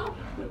another call?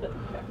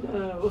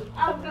 No.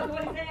 Oh, because of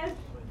what he said?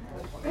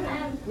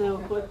 No,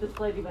 what this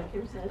lady back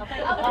here said. I think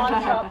the pawn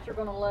shops are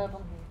gonna love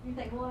them. You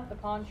think what? The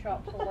pawn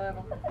shops will love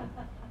them.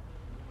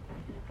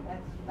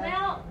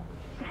 Well,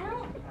 I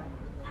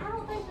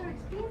don't think they're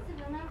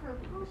expensive enough for a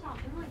pawn shop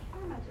to really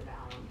care much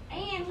about them.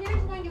 And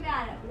here's the thing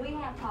about it, we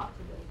have talked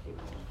to those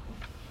people.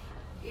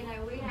 You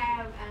know, we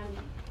have,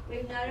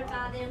 we've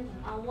notified them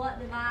on what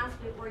device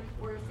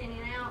we're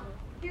sending out.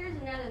 Here's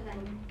another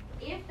thing,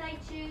 if they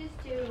choose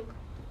to,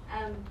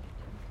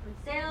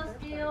 sell,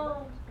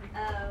 steal,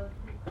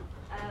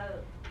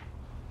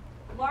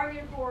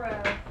 bargain for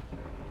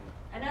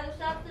another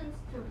substance,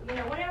 you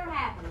know, whatever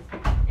happens,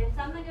 if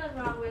something goes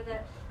wrong with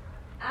it,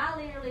 I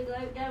literally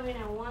go in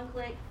and one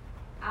click,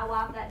 I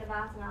wipe that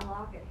device and I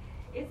lock it.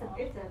 It's a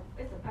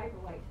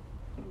paperweight.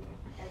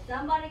 If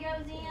somebody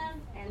goes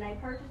in and they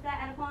purchase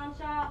that at a pawn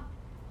shop,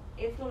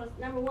 it's gonna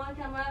number one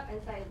come up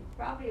and say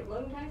property of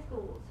Logan County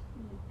Schools.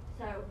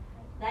 So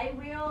they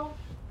will,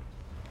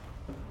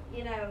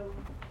 you know,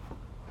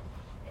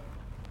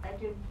 they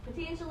could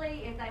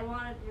potentially, if they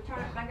want to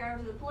return it back over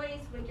to the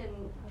police, we can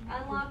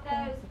unlock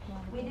those.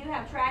 We do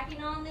have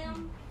tracking on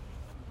them,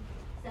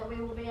 so we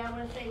will be able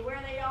to see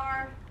where they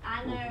are.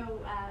 I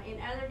know in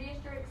other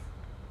districts,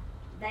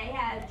 they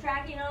had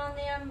tracking on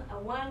them.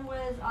 One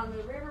was on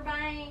the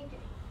riverbank,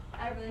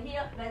 over the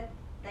hill, but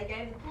they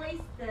gave the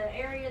police the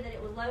area that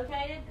it was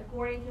located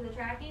according to the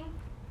tracking,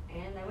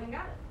 and they went and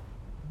got it.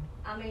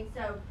 I mean,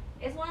 so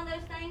it's one of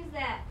those things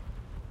that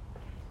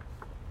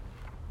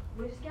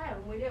we just go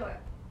and we do it.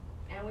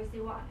 And we see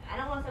what, I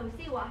don't want to say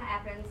we see what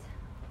happens.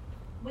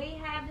 We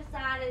have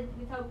decided,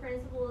 we told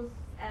principals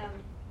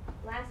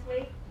last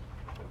week,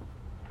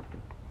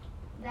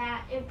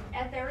 that if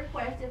at their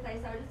request, if they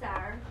so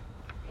desire,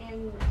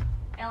 in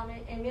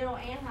middle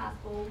and high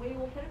school, we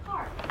will put a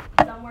cart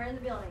somewhere in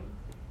the building.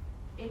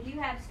 If you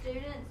have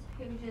students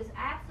who just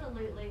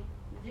absolutely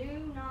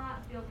do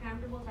not feel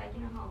comfortable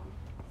taking it home,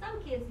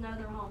 some kids know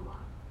their home life.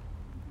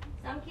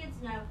 Some kids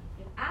know,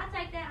 if I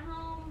take that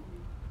home,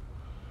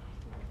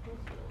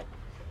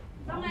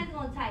 somebody's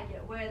going to take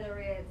it, whether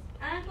it's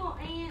uncle,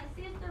 aunt,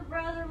 sister,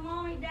 brother,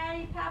 mommy,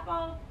 daddy,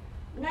 papa,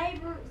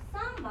 neighbor,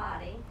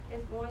 somebody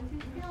is going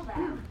to steal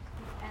that.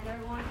 And they're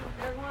going to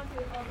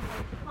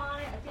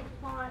upon it, attempt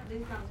upon it, do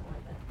something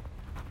with it.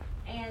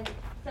 And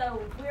so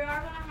we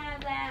are going to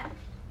have that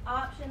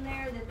option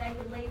there that they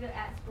could leave it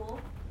at school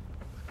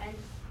and,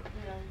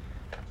 you know,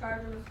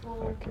 charge them to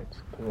school.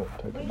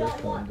 We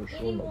don't want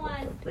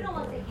anyone, we don't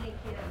want to see any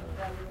kid in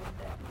the government with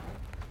that money.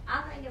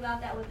 I think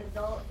about that with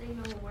adults,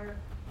 even when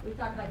we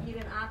talked about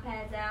giving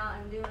iPads out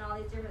and doing all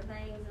these different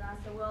things, and I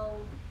said,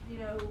 well, you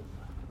know,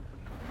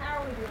 how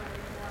are we doing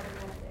this and what are we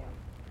going to do?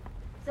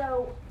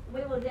 So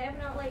we will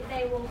definitely,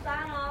 they will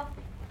sign off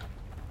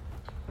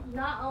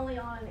not only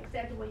on an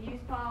acceptable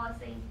use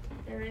policy,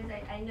 there is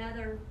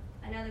another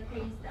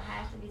piece that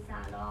has to be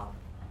signed off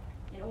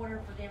in order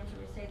for them to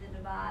receive the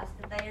device,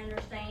 that they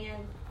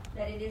understand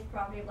that it is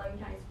property of Logan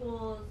County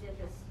Schools,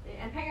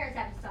 and parents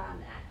have to sign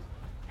that.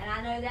 And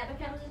I know that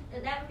becomes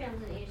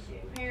an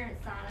issue.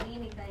 Parents signing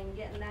anything,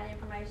 getting that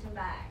information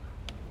back.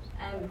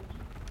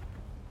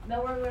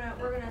 But we're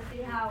gonna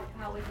see how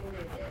we can do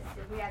this.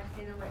 If we have to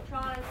send it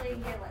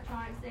electronically, get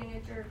electronic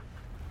signature,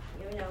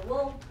 you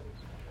know,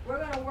 we're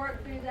gonna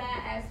work through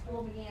that as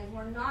school begins.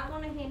 We're not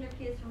gonna hinder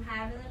kids from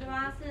having the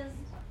devices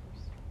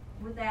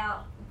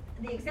without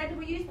the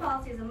acceptable use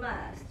policy is a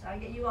must.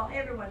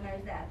 Everyone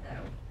knows that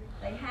though.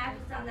 They have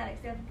to sign that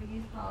acceptable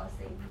use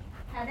policy.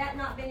 Had that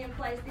not been in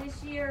place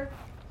this year,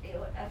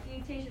 a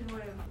few teachers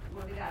would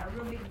have got a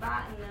real big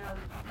bite in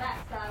the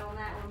backside on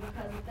that one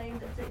because of things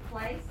that took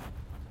place.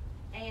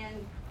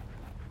 And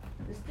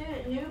the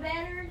student knew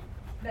better,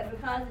 but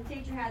because the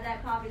teacher had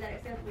that copy of that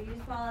acceptable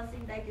use policy,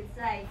 they could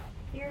say,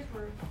 here's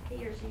where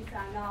he or she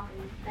signed off,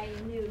 and they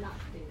knew not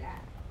to do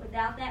that.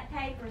 Without that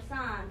paper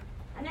signed,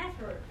 and that's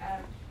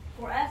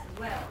for us as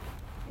well,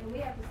 and we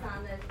have to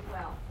sign those as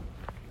well.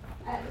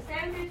 The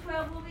 7 through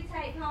 12 will be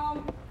take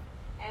home,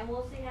 and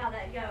we'll see how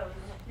that goes.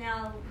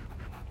 Now,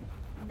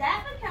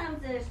 that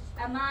becomes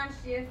a mind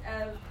shift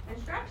of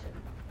instruction.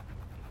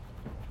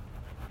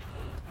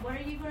 What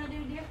are you going to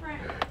do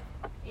different?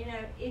 You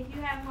know, if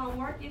you have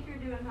homework, if you're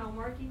doing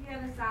homework, if you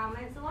have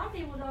assignments, a lot of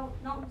people don't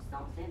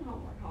send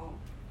homework home.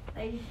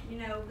 They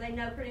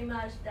know pretty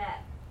much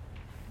that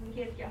when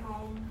kids get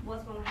home,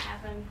 what's going to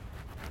happen.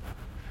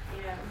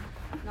 you know,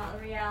 not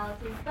the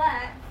reality,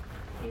 but,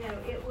 you know,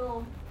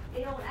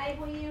 it'll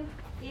enable you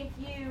if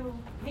you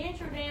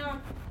venture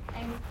down,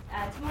 and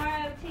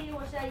tomorrow Tia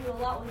will show you a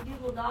lot with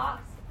Google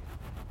Docs.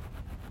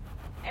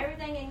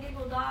 Everything in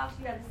Google Docs,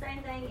 you have the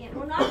same thing in.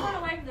 We're not going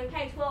away from the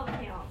K-12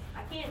 accounts.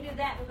 I can't do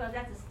that because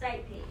that's a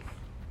state piece.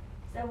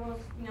 So we'll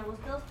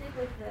still stick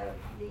with the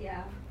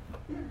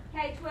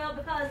K-12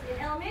 because in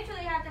elementary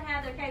they have to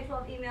have their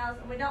K-12 emails,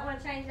 and we don't want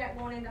to change that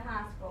going into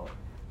high school.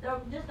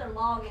 Just their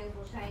logins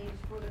will change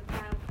for the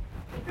Chrome.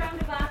 The Chrome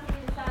device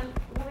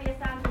will be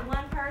assigned to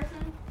one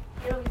person.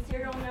 It'll be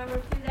serial number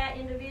to that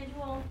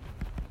individual.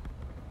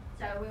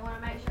 So we want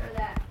to make sure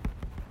that,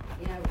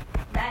 you know,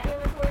 that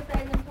inventory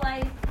stays in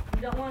place.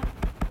 You don't want,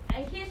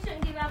 and kids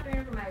shouldn't give out their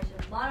information.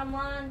 Bottom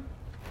line,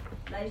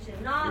 they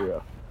should not.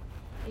 Yeah.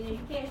 You know, you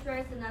can't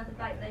stress enough the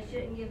fact they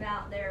shouldn't give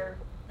out their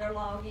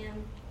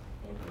login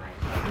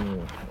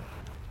information.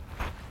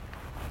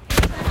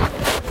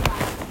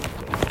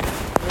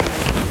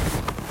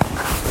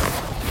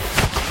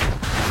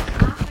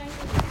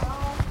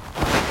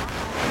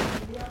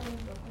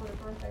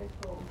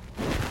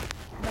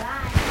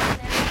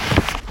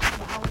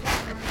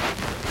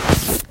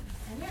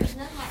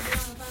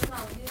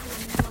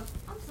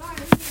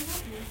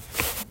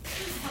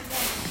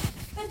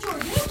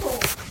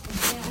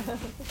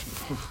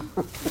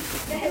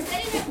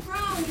 Setting up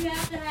Chrome, you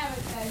have to have a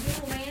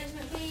Google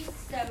management piece.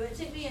 So it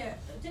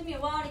took me a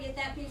while to get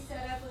that piece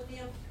set up with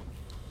them.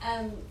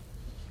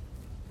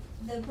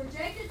 The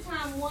projected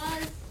time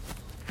was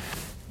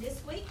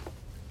this week,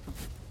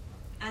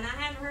 and I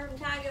haven't heard from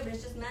Tiger, but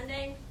it's just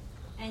Monday.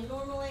 And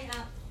normally,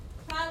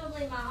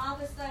 probably my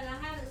office phone, I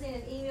haven't seen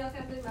an email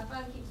come through. My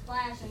phone keeps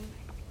flashing,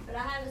 but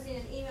I haven't seen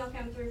an email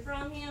come through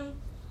from him.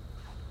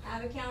 I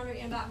have a calendar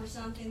invite for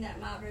something that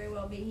might very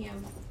well be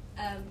him.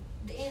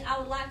 I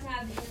would like to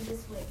have the end of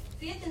this week.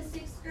 5th and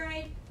 6th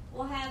grade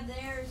will have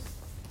theirs.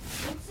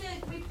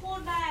 We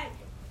pulled back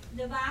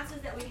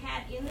devices that we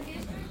had in the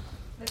district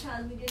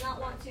because we did not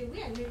want to. We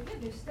had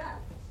new stuff.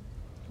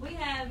 We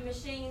have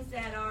machines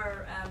that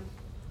are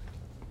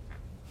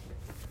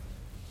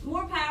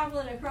more powerful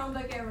than a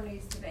Chromebook ever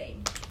needs to be.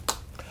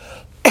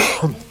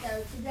 And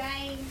so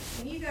today,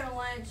 when you go to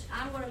lunch,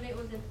 I'm going to meet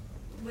with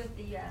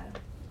the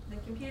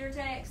computer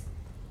techs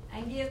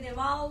and give them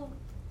all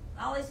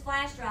these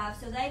flash drives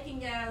so they can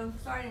go,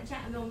 starting at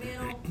Chapmanville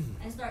Middle,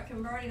 and start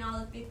converting all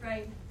the 5th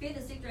and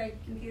 6th grade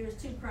computers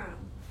to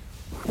Chrome.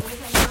 So we're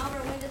taking all of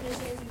our Windows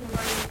machines and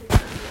converting them to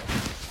Chrome.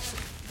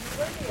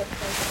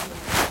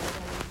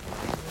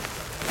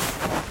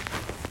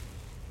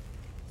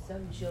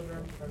 Some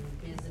children from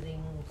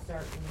visiting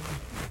certain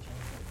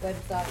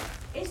websites.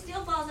 It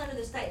still falls under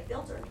the state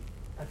filter.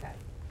 Okay.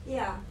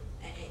 Yeah.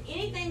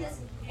 Anything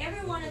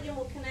every one of them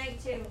will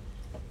connect to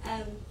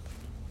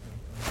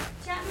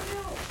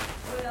Chapmanville.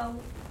 Well,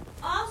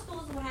 all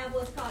schools will have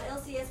what's called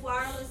LCS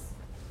wireless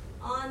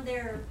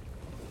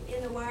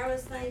in the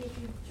wireless thing. If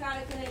you try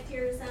to connect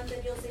here to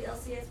something, you'll see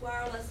LCS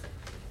wireless,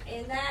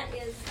 and that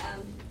is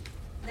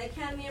they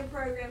come in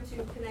programmed to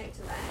connect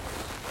to that.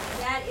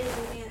 That is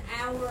within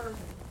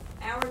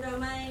our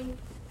domain,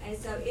 and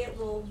so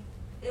it'll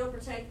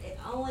protect it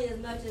only as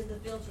much as the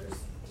filter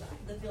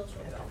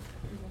will.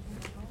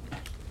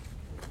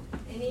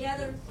 Any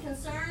other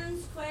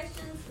concerns,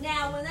 questions?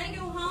 Now, when they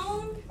go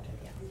home,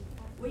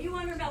 were you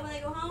wondering about when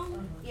they go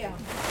home? Yeah.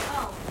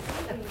 Oh.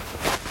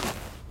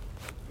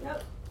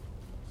 Nope.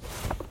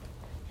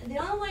 And the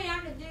only way I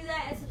could do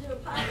that is to do a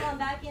pipeline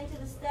back into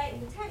the state,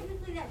 and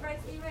technically that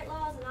breaks E-rate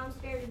laws, and I'm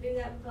scared to do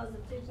that because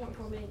of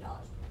 $2.4 million.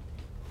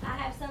 I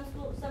have some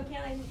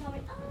counties who tell me,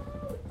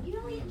 oh, you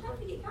don't even have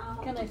to get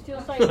called. Can they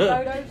still save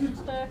photos and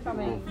stuff? I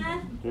mean,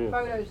 Huh?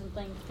 photos and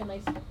things, can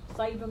they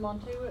save them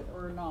onto it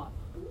or not?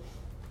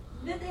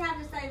 But they have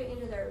to save it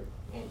into their,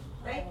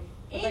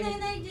 anything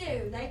they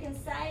do, they can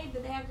save,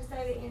 but they have to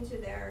save it into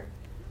their,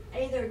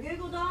 either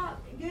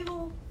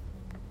Google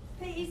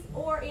piece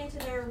or into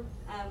their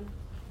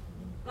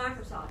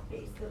Microsoft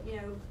piece,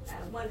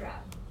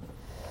 OneDrive.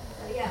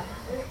 So yeah,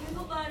 there's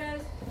Google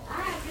Photos.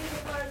 I have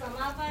Google Photos on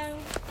my phone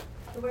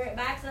to where it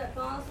backs up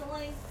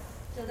constantly,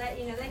 so that,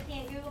 they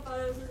can't, Google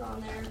Photos is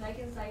on there, they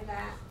can save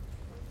that.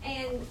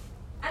 And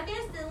I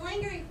guess the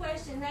lingering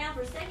question now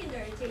for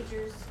secondary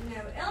teachers,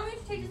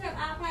 elementary teachers have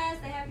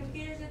iPads, they have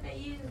computers that they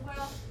use as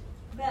well,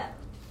 but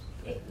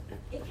it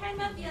came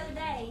up the other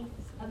day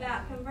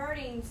about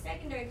converting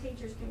secondary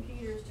teachers'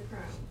 computers to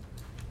Chrome.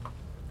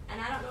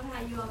 And I don't know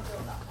how you all feel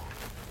about that.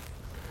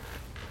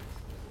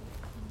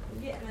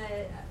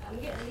 I'm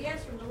getting a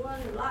yes from the one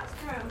who likes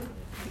Chrome.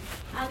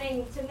 I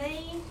mean, to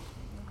me,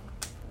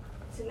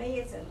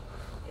 it's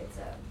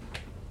a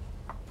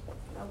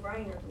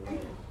no-brainer for me.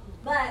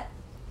 But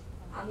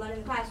I'm not in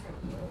the classroom.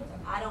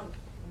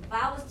 If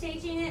I was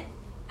teaching it,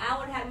 I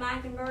would have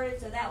mine converted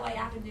so that way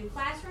I could do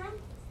classroom.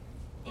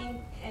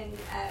 And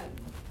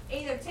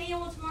either Tia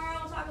will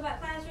tomorrow talk about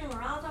classroom,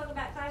 or I'll talk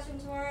about classroom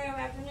tomorrow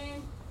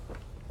afternoon.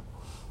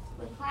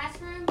 With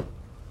classroom,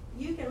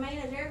 you can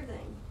manage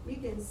everything. You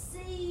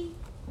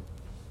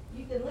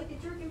can look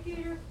at your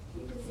computer,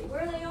 you can see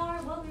where they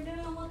are, what they're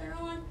doing, what they're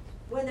on.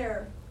 when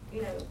they're,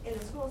 you know, in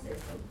the school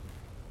system.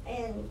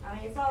 And, I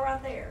mean, it's all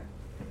right there.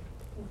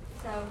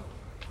 So,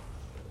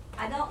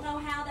 I don't know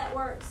how that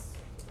works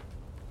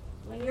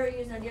when you're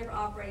using a different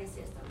operating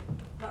system.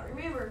 But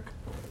remember,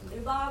 it's a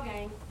new ball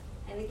game,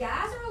 and the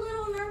guys are a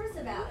little nervous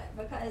about it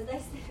because they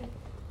said,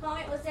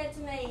 comment was said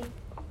to me,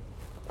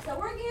 so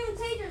we're giving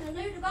teachers a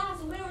new device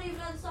and we don't even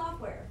know the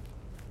software.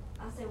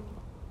 I said,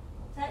 well,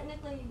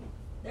 technically,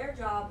 their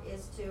job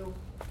is to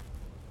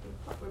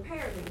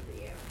repair these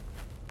for you.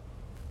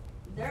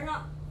 They're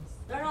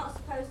not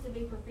supposed to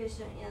be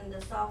proficient in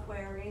the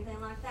software or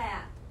anything like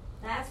that.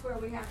 That's where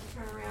we have to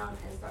turn around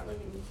and start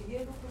looking to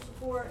Google for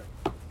support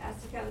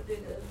as to come through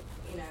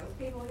the, you know,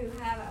 people who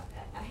have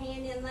a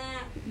hand in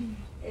that.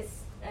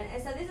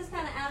 And so this is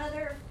kind of out of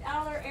their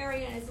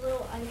area, and it's a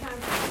little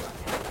uncomfortable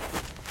right now.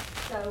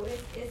 So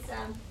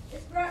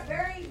it's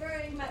very,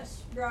 very much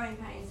growing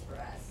pains for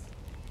us.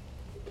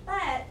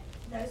 But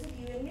those of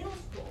you in middle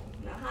school,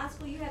 now high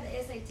school you have the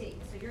SAT,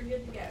 so you're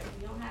good to go.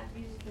 You don't have to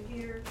use a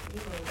computer. You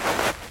move.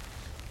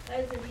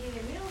 Those of you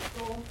in middle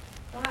school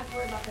don't have to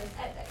worry about those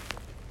updates.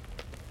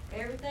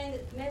 Everything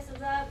that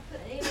messes up,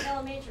 even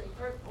elementary,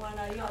 well,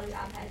 no, y'all do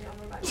iPads, y'all don't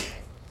worry about your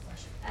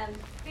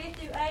 5th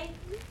through 8th,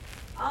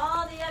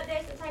 all the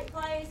updates that take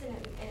place, and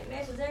it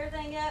messes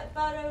everything up,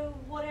 photo,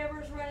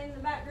 whatever's running in the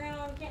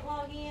background, can't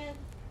log in,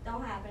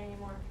 don't happen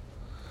anymore.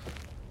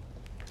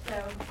 So,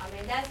 I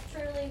mean, that's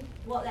truly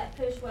what that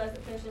push was,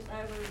 that pushed us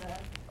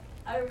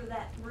over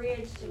that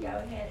bridge to go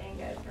ahead and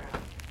go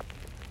from.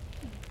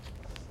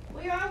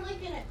 We are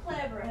looking at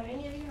Clever. Have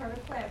any of you heard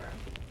of Clever?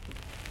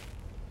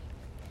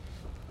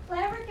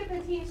 Clever could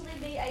potentially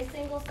be a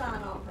single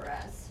sign-on for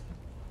us.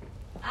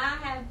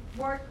 I'm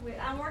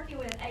working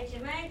with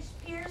HMH,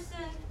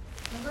 Pearson,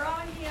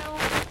 McGraw-Hill,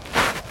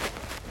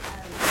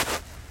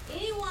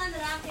 anyone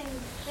that I can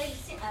think,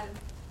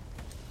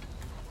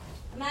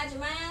 Imagine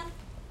Math,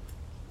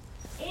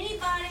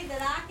 anybody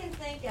that I can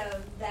think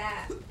of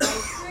that a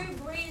true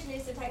bridge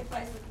needs to take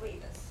place with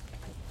Weavis.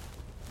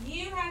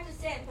 You have to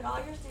sit and put all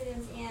your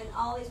students in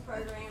all these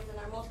programs, and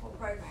there are multiple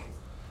programs.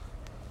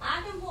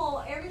 I can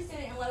pull every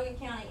student in Logan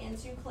County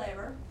into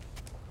Clever.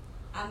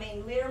 I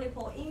mean, literally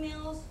pull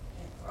emails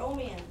and throw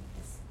them in.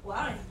 Well,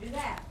 I don't have to do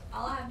that.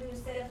 All I have to do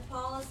is set up the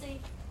policy,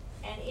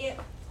 and it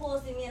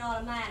pulls them in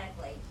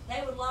automatically.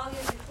 They would log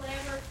into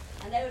Clever,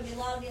 and they would be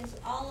logged into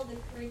all of the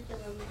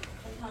curriculum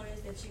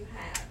components that you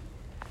have.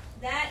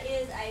 That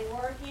is a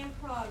work in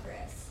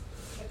progress,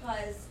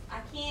 because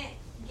I can't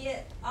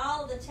get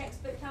all of the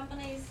textbook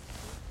companies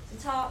to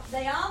talk.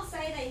 They all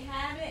say they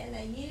have it and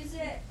they use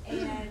it,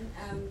 and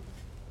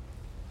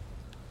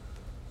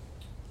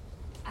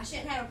I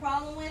shouldn't have a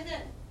problem with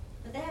it,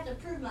 but they have to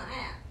approve my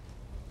app.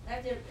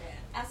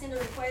 I send a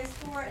request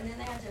for it, and then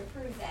they have to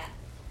approve that.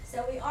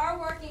 So we are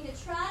working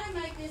to try to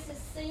make this as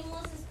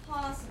seamless as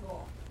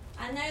possible.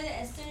 I know that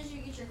as soon as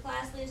you get your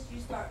class list, you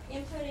start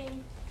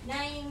inputting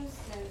names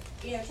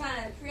and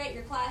trying to create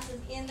your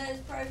classes in those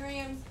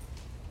programs.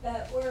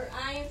 But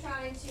I am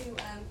trying to,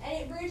 and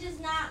it bridges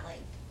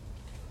nightly.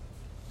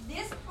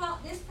 This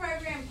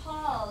program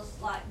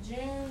paused like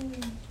June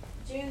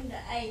the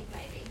 8th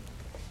maybe.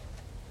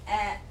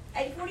 At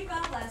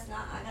 8:45 last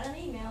night, I got an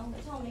email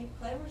that told me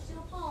Clever's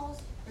still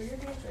paused for your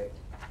district,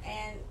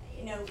 and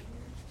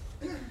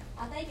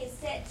I think it's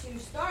set to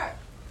start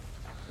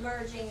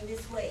merging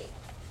this week.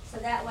 So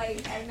that way,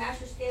 as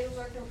master schedules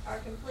are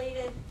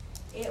completed,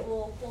 it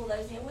will pull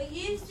those in. We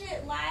used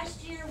it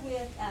last year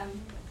with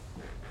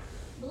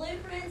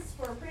blueprints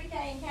for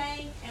pre-K and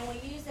K, and we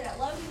used it at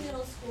Logan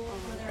Middle School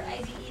for their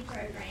ABE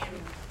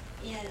program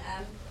in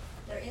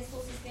their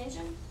in-school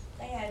suspension.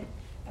 They had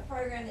a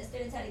program that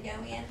students had to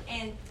go in,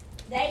 and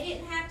they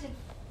didn't have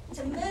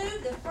to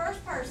move the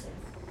first person.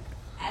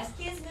 As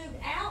kids moved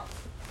out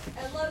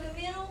of Logan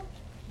Middle,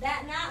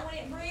 that night when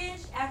it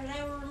bridged, after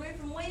they were removed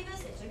from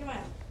Weavis, it took them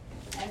out.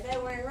 As they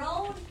were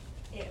enrolled,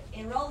 it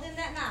enrolled them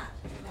that night.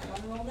 Not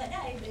only enrolled that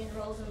day, but it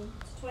enrolls them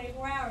to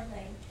 24-hour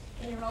thing.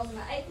 It enrolls them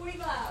at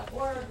 8:45,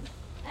 or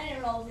it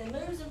enrolls them,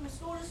 moves them from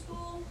school to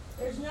school.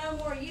 There's no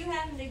more you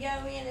having to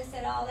go in and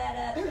set all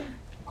that up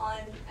on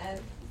the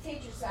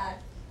teacher side.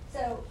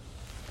 So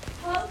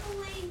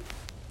hopefully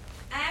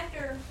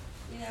after,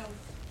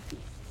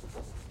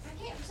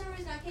 for some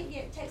reason I can't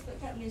get textbook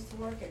companies to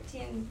work at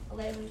 10,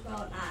 11,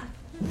 12 at night.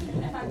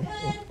 If I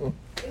could,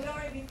 it would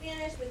already be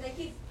finished, but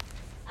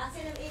I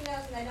send them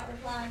emails and they don't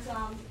reply until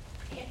I'm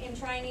in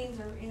trainings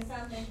or in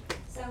something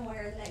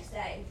somewhere the next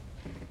day.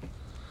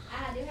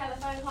 I do have a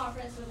phone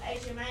conference with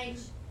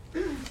HMH,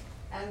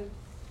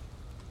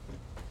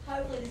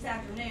 hopefully this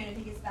afternoon if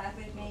he gets back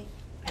with me,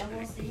 and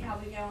we'll see how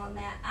we go on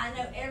that. I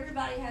know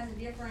everybody has a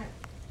different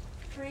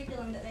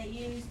curriculum that they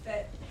use,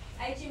 but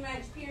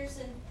HMH,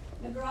 Pearson,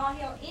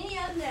 McGraw-Hill, any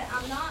of them that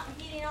I'm not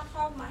hitting off the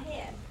top of my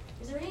head.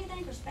 Is there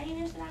anything for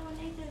Spanish that I would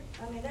need to?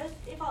 I mean,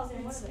 it falls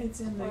in one of them. It's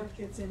in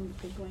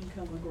the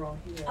Glencoe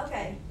McGraw-Hill.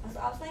 Okay, so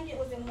I was thinking it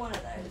was in one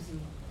of those.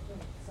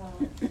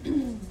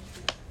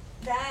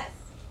 That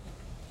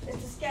is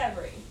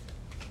Discovery.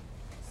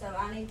 So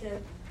I need to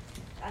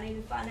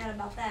find out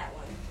about that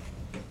one.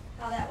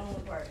 how that one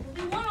would work.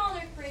 We want all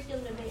their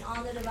curriculum to be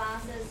on the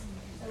devices,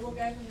 so we'll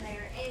go from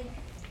there. And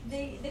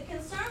the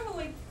concern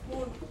when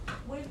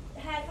we've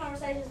had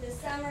conversations this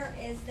summer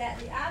is that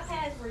the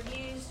iPads were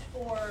used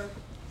for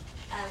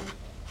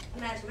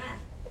Imagine Math.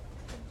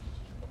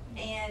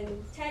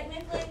 And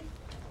technically,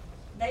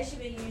 they should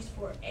be used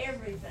for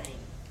everything,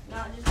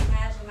 not just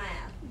Imagine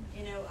Math.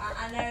 You know,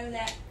 I know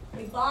that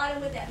we bought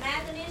them with that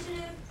math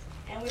initiative,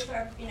 and we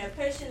started,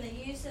 pushing the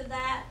use of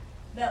that,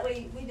 but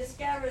we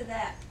discovered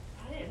that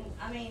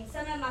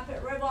some of them I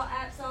put robot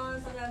apps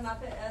on, some of them I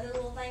put other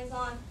little things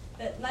on,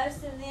 but most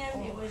of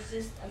them, it was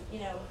just,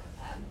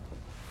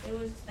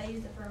 they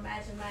used it for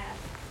Imagine Math.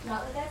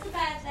 Not that that's a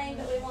bad thing,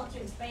 but we want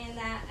to expand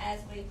that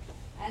as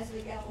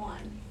we go on.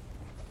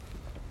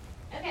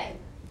 Okay,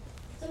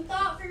 some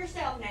thought for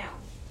yourself now.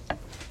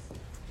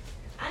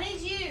 I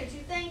need you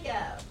to think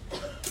of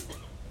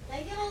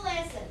a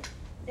lesson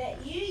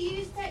that you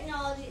use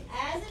technology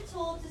as a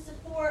tool to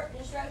support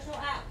instructional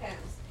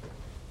outcomes.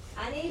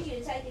 I need you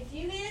to take a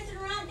few minutes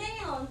and write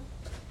down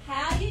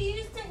how you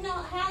used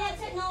how that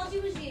technology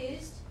was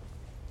used.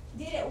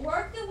 Did it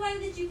work the way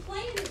that you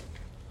planned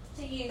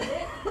to use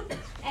it?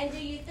 And do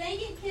you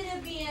think it could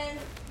have been?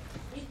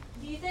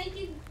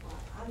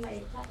 I may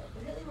have typed it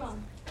completely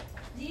wrong.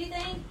 Do you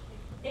think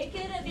it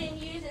could have been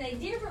used in a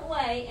different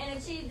way and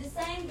achieved the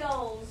same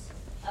goals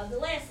of the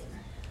lesson?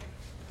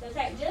 So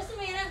take just a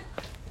minute,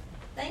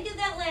 think of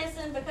that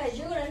lesson, because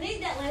you're going to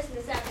need that lesson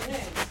this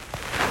afternoon.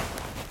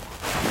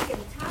 You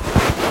can type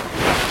it.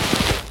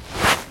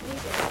 You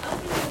can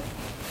open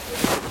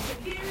your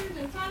computers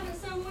and type it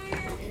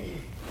somewhere.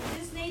 You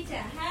just need to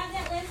have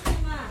that lesson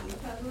in mind,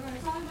 because we're going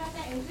to talk about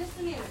that in just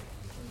a minute.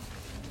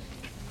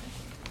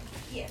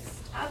 Yes,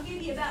 I'll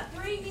give you about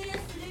 3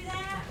 minutes to do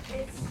that.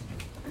 It's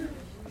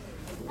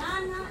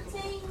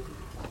 9:19.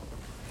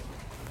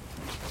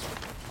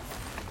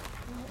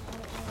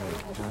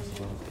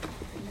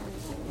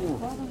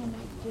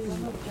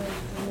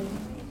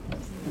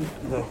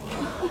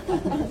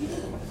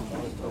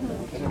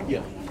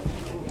 Yeah.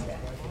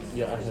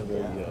 Yeah, I have a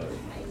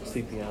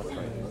CPI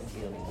training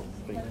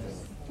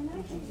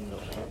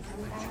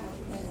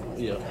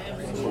Yeah.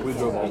 So we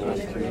drove all the way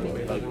to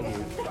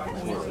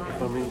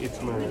I mean, it's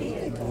mine.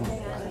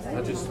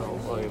 I just saw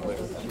I am there. I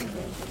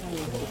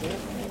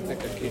think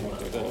I came to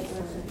that.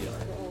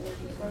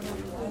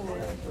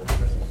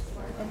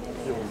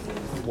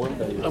 One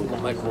day I'm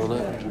gonna make one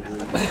up.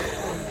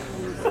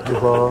 You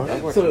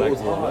bought? So it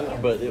was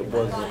hot, but it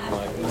wasn't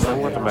like I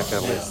want to make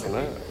up this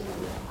tonight.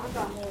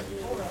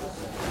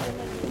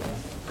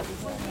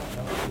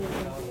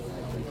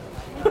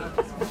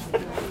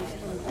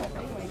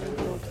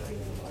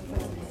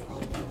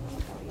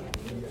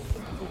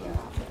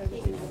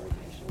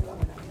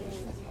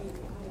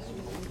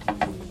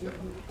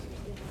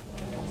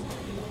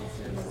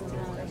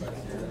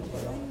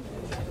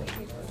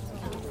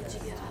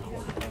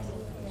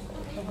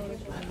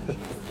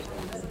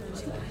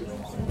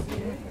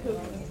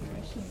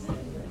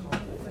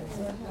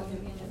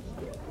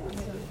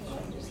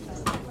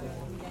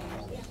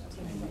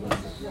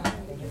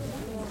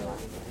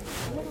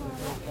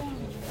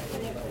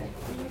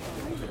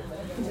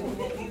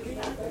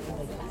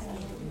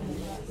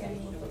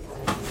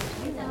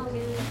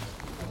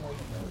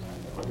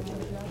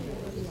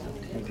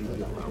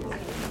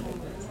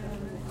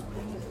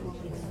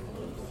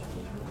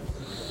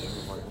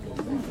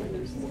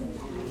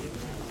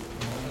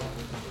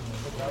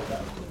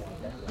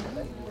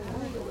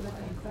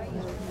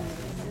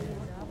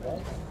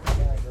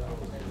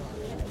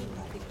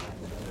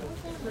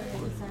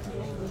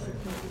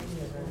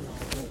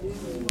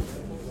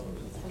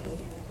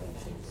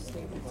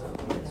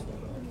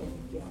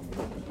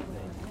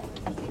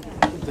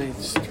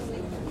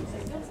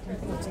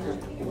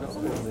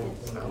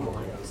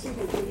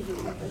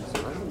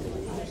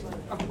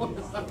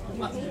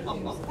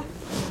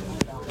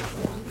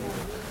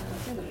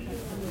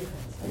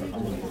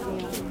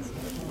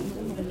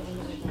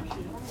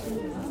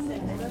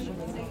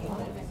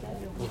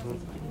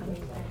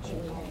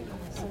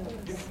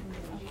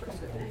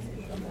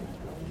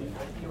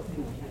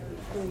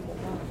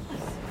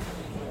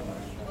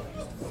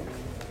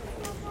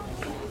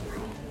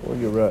 What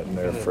are you writing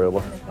there,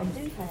 Frilla?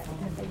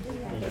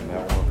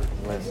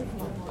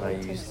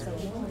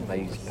 I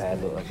used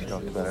Padlet like you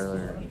talked about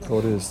earlier.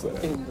 What is that?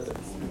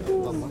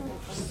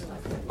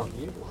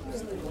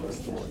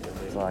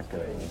 It's like a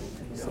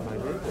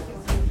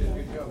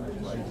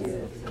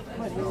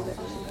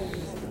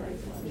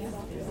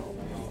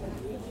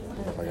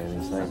if I got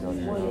any saved on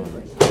your phone.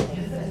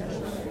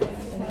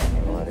 I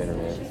don't have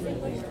internet.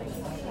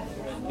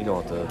 You know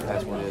what the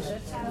password is?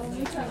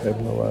 I have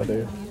no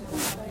idea.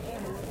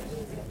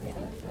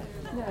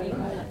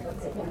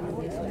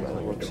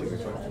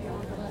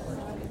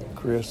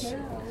 Chris?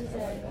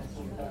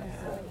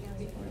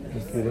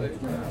 You kidding?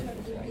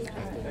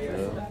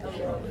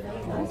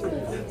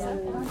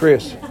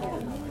 Chris?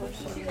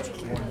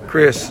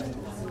 Chris?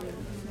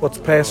 What's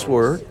the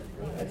password?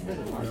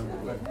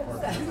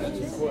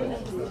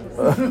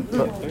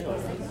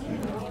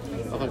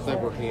 Like they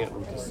were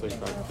hinting to see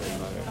if I could do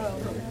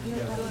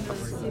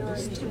that.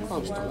 It's too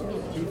close to me.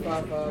 I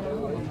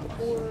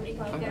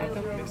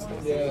don't miss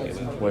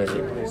that. What is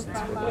it? It's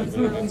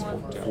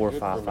worked out.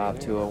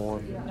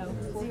 455201. No,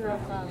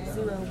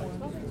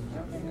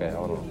 0501. Okay,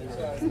 hold on.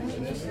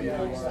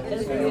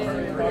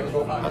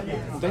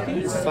 They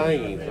didn't say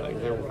anything. I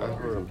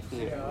heard them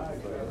hint.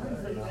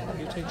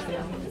 You teach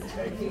him?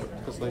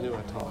 Because they knew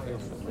I taught him.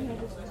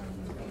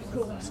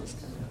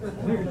 I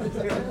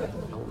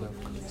don't know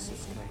if this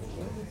is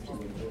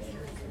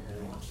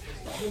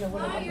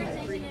While you're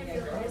taking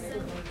every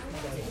lesson,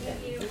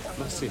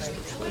 my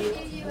sister's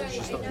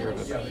she's not here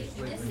today.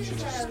 She's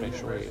just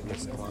special ed in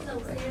this class.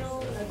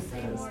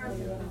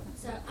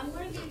 So I'm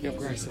going to give you Yep,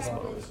 Grace is this fine.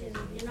 definition.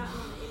 You're not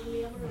going to even be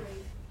able to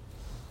read.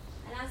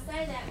 And I say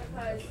that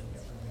because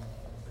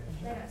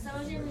they got so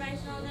much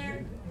information on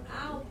there.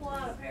 I'll pull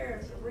out a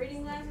pair of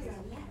reading glasses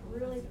and that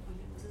really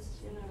just,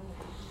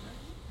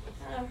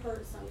 kind of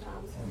hurts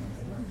sometimes.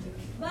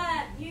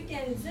 But you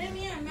can zoom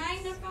in and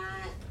magnify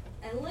it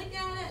and look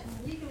at it.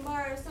 You can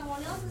borrow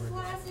someone else's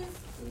glasses.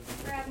 You can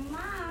grab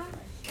my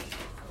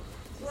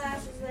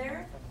glasses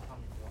there.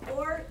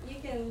 Or you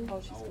can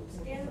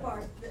scan the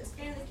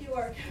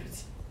QR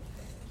codes.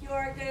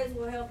 QR codes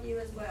will help you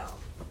as well.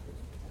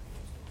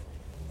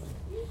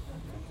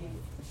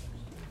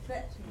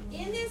 But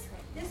in this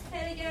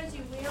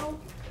pedagogy wheel,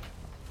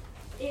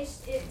 it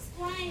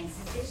explains,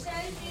 it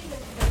shows you the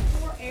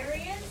 4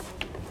 areas.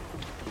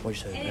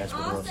 What'd you say And the it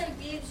password was? also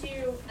gives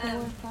you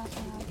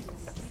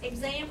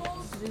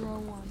examples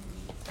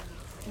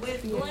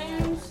with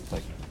balloons,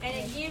 and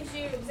it gives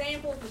you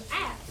examples of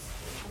apps.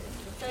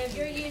 So if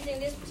you're using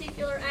this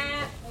particular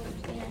app,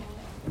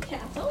 I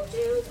told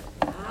you,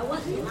 I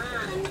wasn't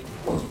lying.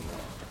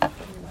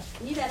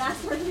 You bet I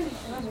swear to you.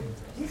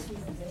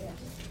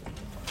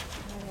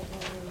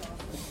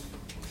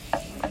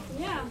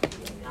 Yeah.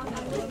 I'm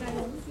looking at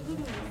it.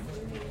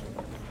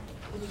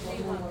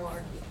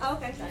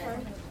 Okay, sorry.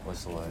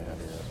 What's the way I did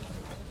it?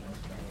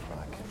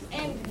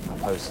 And I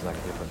posted like a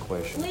different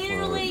question.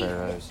 literally,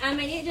 Pharaohs I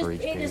mean, for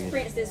it each just period.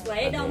 prints this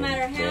way. It And don't then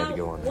matter they had to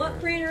go on what there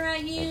printer I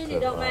and use. put, It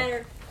don't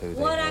matter who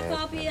they what I had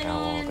copy and it how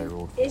long they on.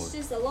 ruled It's for.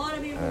 just a lot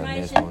of this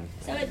information. one,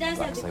 So it does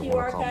like have the say one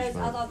QR codes. I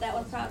accomplishment. thought that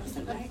was probably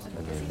something.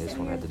 And then this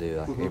one had to do,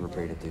 like every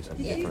period had to do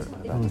something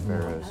different about the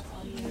Pharaohs.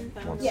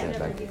 One sent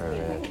back to Pharaoh. They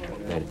had to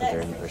put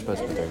they're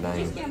supposed to put their Did you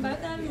name scan both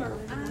of them? Or?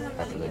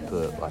 after they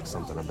put like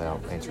something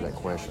about answer that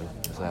question.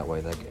 So that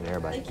way they can,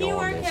 everybody The can go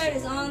on QR this. code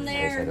is on They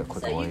just had there, to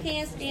click so a you link.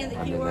 can scan the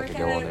And then QR they could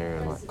go on there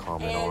and code like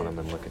comment on them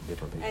and look at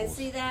different and people's.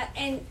 see that.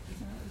 And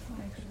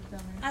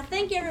I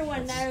think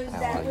everyone knows how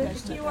that I with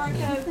used the it. QR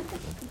code,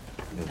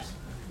 It's-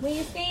 when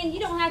you scan, you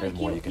don't have There's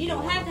more you to can you do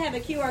don't on have to it. have a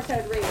QR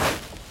code reader.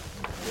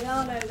 We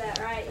all know that,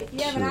 right? If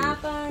you have an Sure.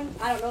 iPhone,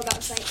 I don't know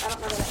about I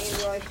don't know about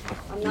Android.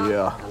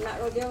 I'm not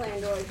real good on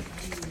Android.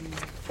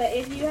 But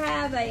if you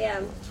have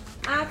a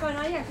iPhone,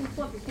 all you have to do is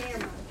pull up your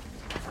camera,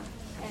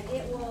 and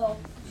it will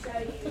show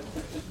you.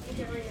 You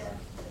can read a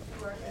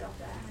QR code off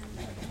that.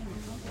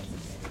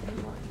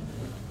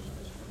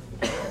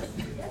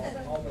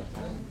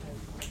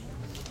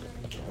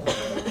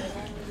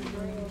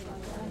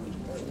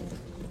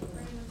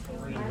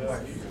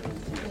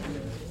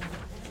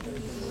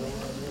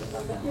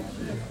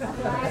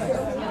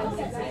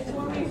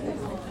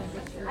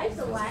 I used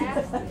to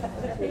laugh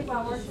at people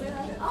I worked with.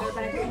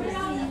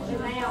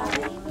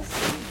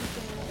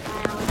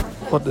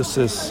 What does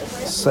this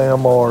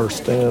SAMR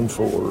stand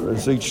for?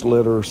 Is each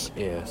letters?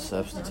 Yeah,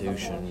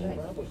 substitution,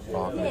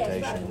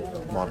 augmentation,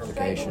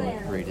 modification,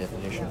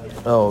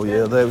 redefinition. Oh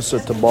yeah, that was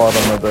at the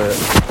bottom of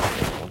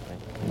that.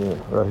 Yeah,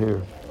 right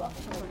here.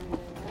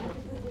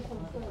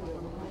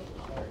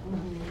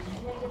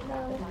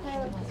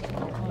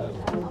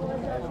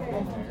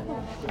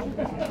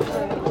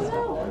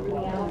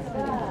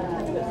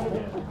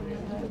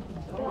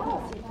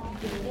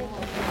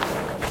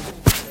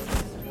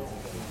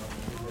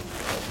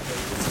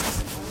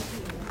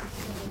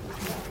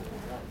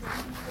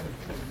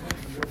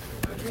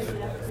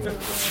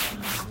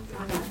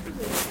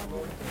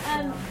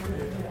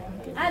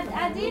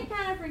 I did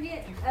kind of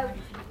forget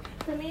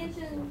to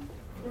mention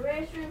the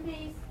restroom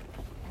piece.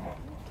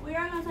 We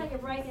are going to take a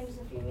break in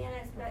just a few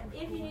minutes, but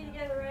if you need to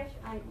go to the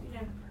restroom,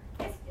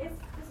 this is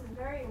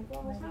very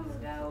informal. Someone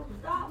go,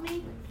 stop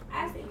me,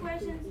 ask me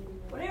questions,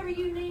 whatever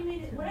you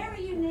need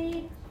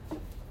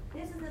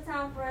this is the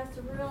time for us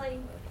to really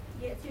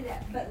get to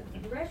that. But the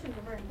restrooms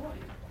are very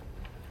important.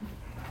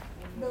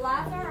 The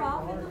lights are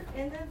off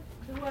in the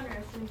one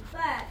restroom,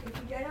 but if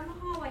you go down the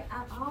hallway,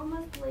 I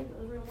almost believe it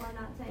was real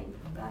 119.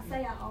 I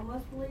say I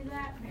almost believe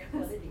that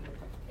because it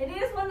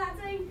is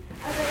 119.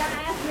 I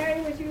asked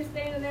Mary when she was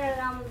standing there,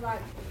 and I was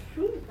like,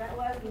 that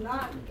was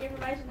not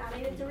information I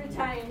needed to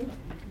retain.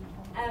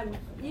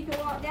 You can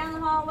walk down the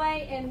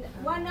hallway, and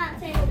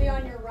 119 will be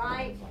on your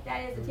right.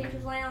 That is the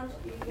teacher's lounge.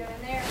 You can go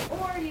in there,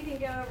 or you can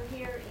go over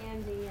here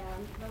in the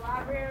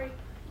library,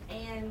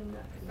 and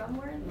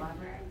somewhere in the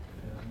library.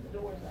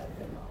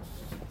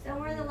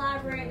 Somewhere in the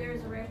library,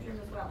 there's a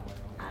restroom as well.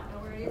 I don't know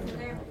where it isn't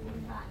there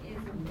is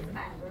the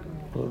bathroom.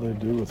 What do they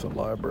do with the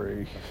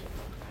library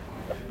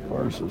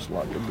versus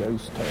like a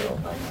ghost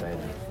town? Like I say,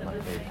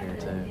 like daycare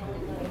too.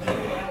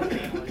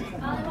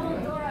 Oh,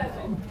 the door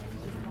open.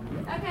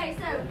 Okay,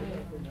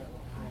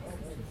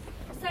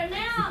 so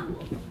now,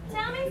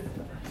 tell me,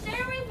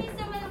 share with me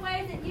some of the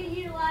ways that you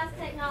utilize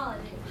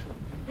technology,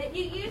 that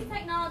you use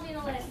technology in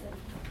a lesson.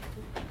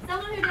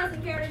 Someone who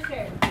doesn't care to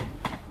share.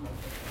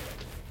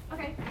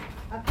 Okay.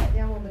 I put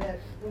down on the,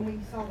 when we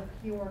saw the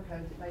QR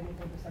codes, it made me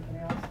think of something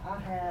else. I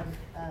have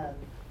a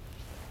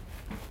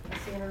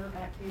center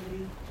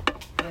activity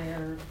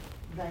where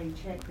they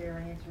check their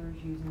answers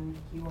using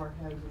QR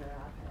codes in their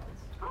iPads.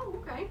 Oh,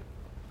 okay.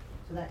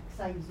 So that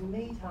saves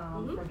me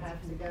time from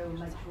having to go and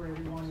make sure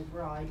everyone is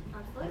right.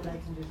 Absolutely. And they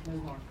can just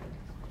move on.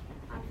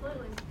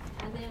 Absolutely.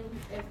 And then,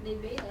 if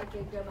need be, they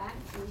could go back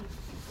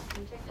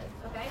and check those.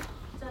 Okay.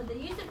 So the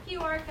use of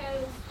QR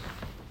codes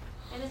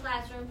in the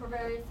classroom with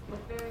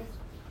various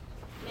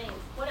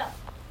means. What else?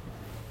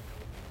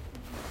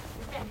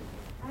 Okay.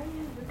 I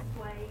use the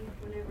sway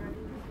whenever I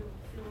do the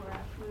civil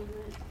rights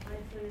movement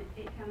lesson.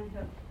 It kind of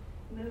helps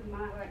move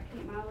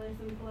keep my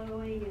lesson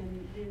flowing,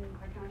 and then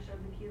I kind of show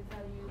the kids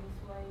how to use the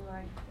sway,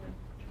 to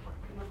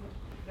come up with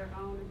their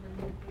own and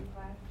bring it to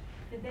class.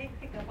 Did they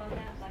pick up on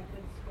that, like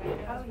with sway?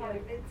 Oh, yeah.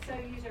 It's so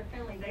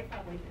user-friendly, they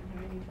probably didn't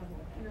have any trouble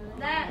with it.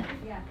 That,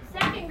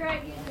 second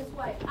grade uses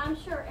Sway. I'm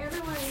sure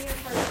everyone in here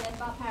heard that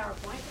about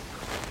PowerPoint.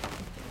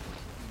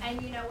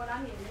 And you know what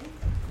I'm using.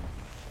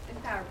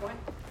 It's PowerPoint.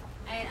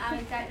 And I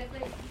mean,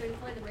 technically,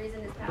 truthfully, the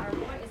reason it's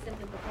PowerPoint is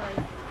simply because,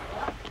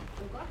 well,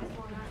 the clock is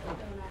more nice than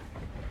doing that.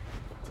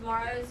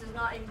 Tomorrow's is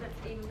not even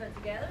put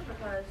together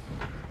because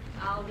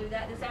I'll do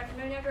that this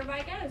afternoon after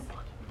everybody goes.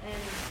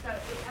 And so,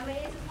 I mean,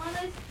 it's just one of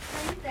those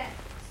things that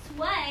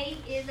Sway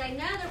is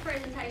another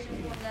presentation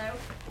form, though,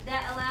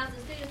 that allows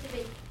the students to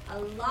be a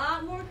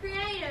lot more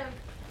creative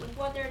with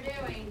what they're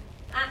doing.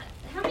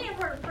 How many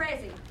have heard of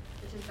Prezi?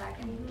 Which is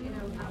back in,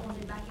 I don't want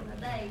to say back in the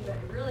day, but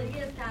it really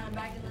is kind of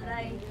back in the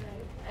day.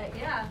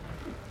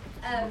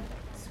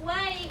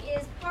 Sway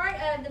is part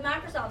of the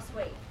Microsoft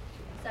suite.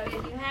 So if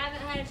you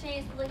haven't had a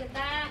chance to look at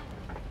that,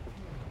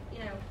 you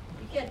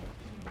could.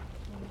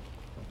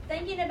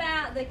 Thinking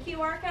about the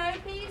QR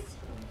code piece,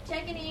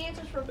 checking the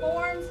answers for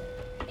forms.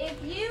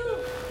 If you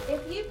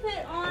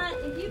put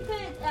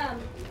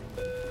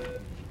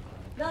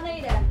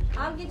Donita,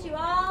 I'll get you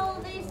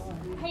all these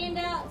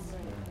handouts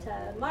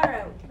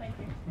tomorrow. Thank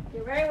you.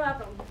 You're very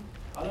welcome.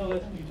 I know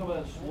that you talk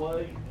about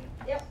Sway.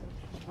 Yep.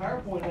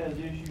 PowerPoint has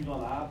issues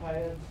on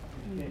iPads.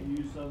 You can't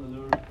use some of the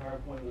newer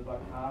PowerPoint with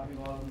like typing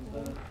on them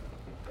and stuff.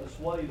 But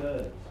Sway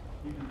does.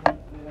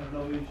 They have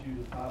no issues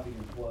with typing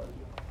in Sway.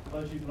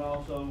 Plus you can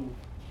also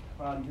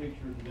find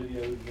pictures and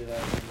videos and get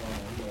out of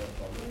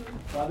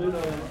So I do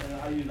know, and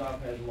I use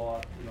iPads a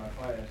lot in my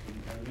class,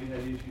 and we had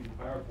issues with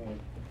PowerPoint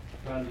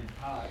trying to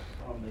type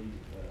on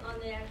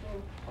the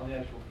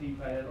actual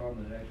keypad, on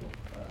the actual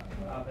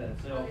iPad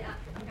itself,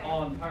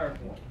 on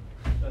PowerPoint.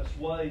 But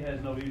Sway has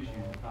no issues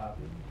with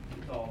typing.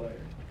 It's all there.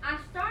 I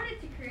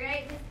started to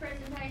create this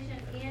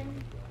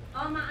presentation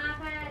on my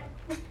iPad,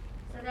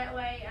 so that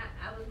way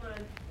I was going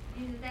to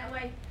use it that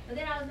way. But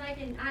then I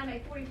had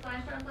made 40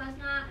 flash drives last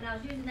night, and I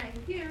was using that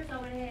computer, so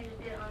I went ahead and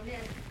did it on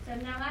this. So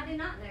now I did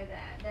not know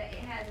that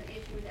it has an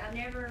issue with it. I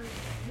never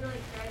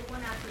really created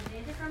one. I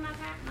presented from my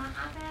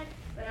iPad,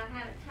 but I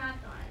haven't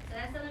typed on it. So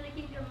that's something to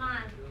keep in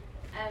mind.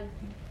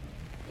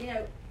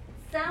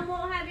 Some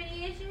won't have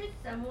any issues,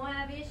 some will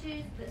have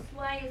issues, but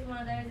Sway is one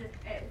of those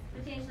that's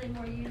potentially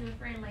more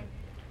user-friendly.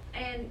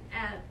 And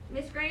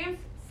Miss Graham's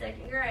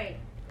second grade.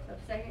 So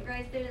second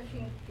grade students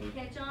can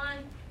catch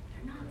on.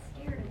 They're not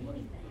scared of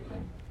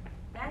anything.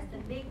 That's the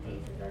big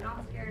piece, is they're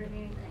not scared of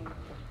anything.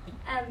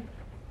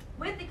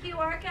 With the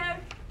QR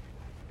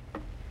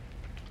code,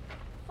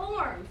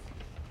 forms.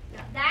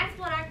 Now that's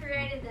what I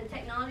created the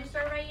technology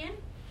survey in,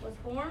 was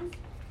forms.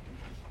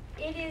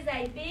 It is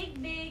a big,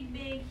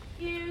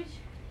 huge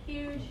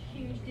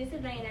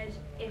disadvantage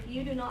if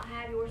you do not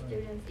have your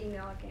students'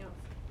 email accounts.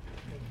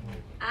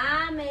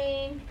 I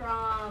mean,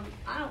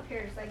 I don't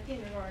care to say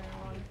kindergarten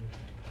on,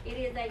 it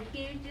is a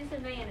huge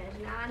disadvantage.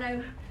 Now I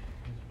know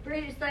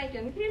Bridget's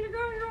thinking,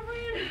 kindergarten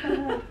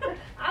girlfriend?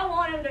 I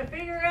want them to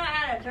figure out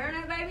how to turn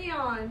that baby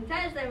on,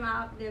 touch them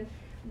off them.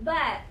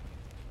 But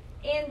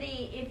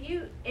if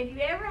you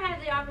ever have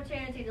the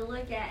opportunity to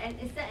look at, and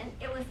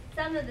it was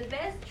some of the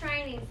best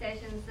training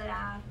sessions that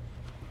I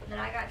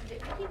got to do.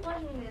 I keep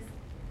watching this.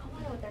 Oh,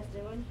 I know what that's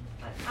doing.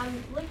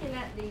 I'm looking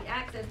at the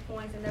access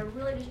points, and they're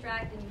really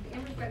distracting. The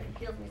infrastructure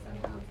kills me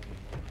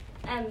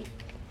sometimes.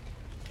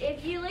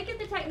 If you look at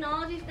the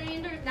technology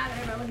standards, not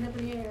everyone looking at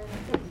the mirror.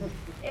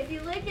 If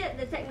you look at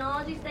the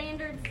technology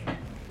standards,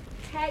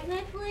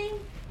 technically,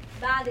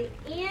 by the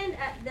end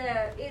of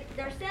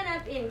they're set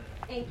up in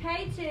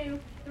K2,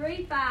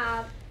 3,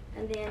 5,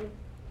 and then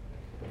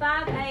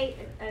 5, 8,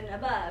 and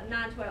above,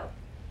 9, 12.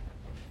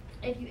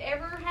 If you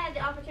ever had the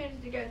opportunity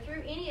to go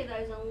through any of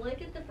those and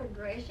look at the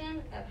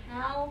progression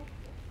of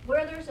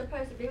where they're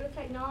supposed to be with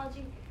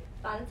technology,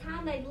 by the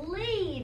time they leave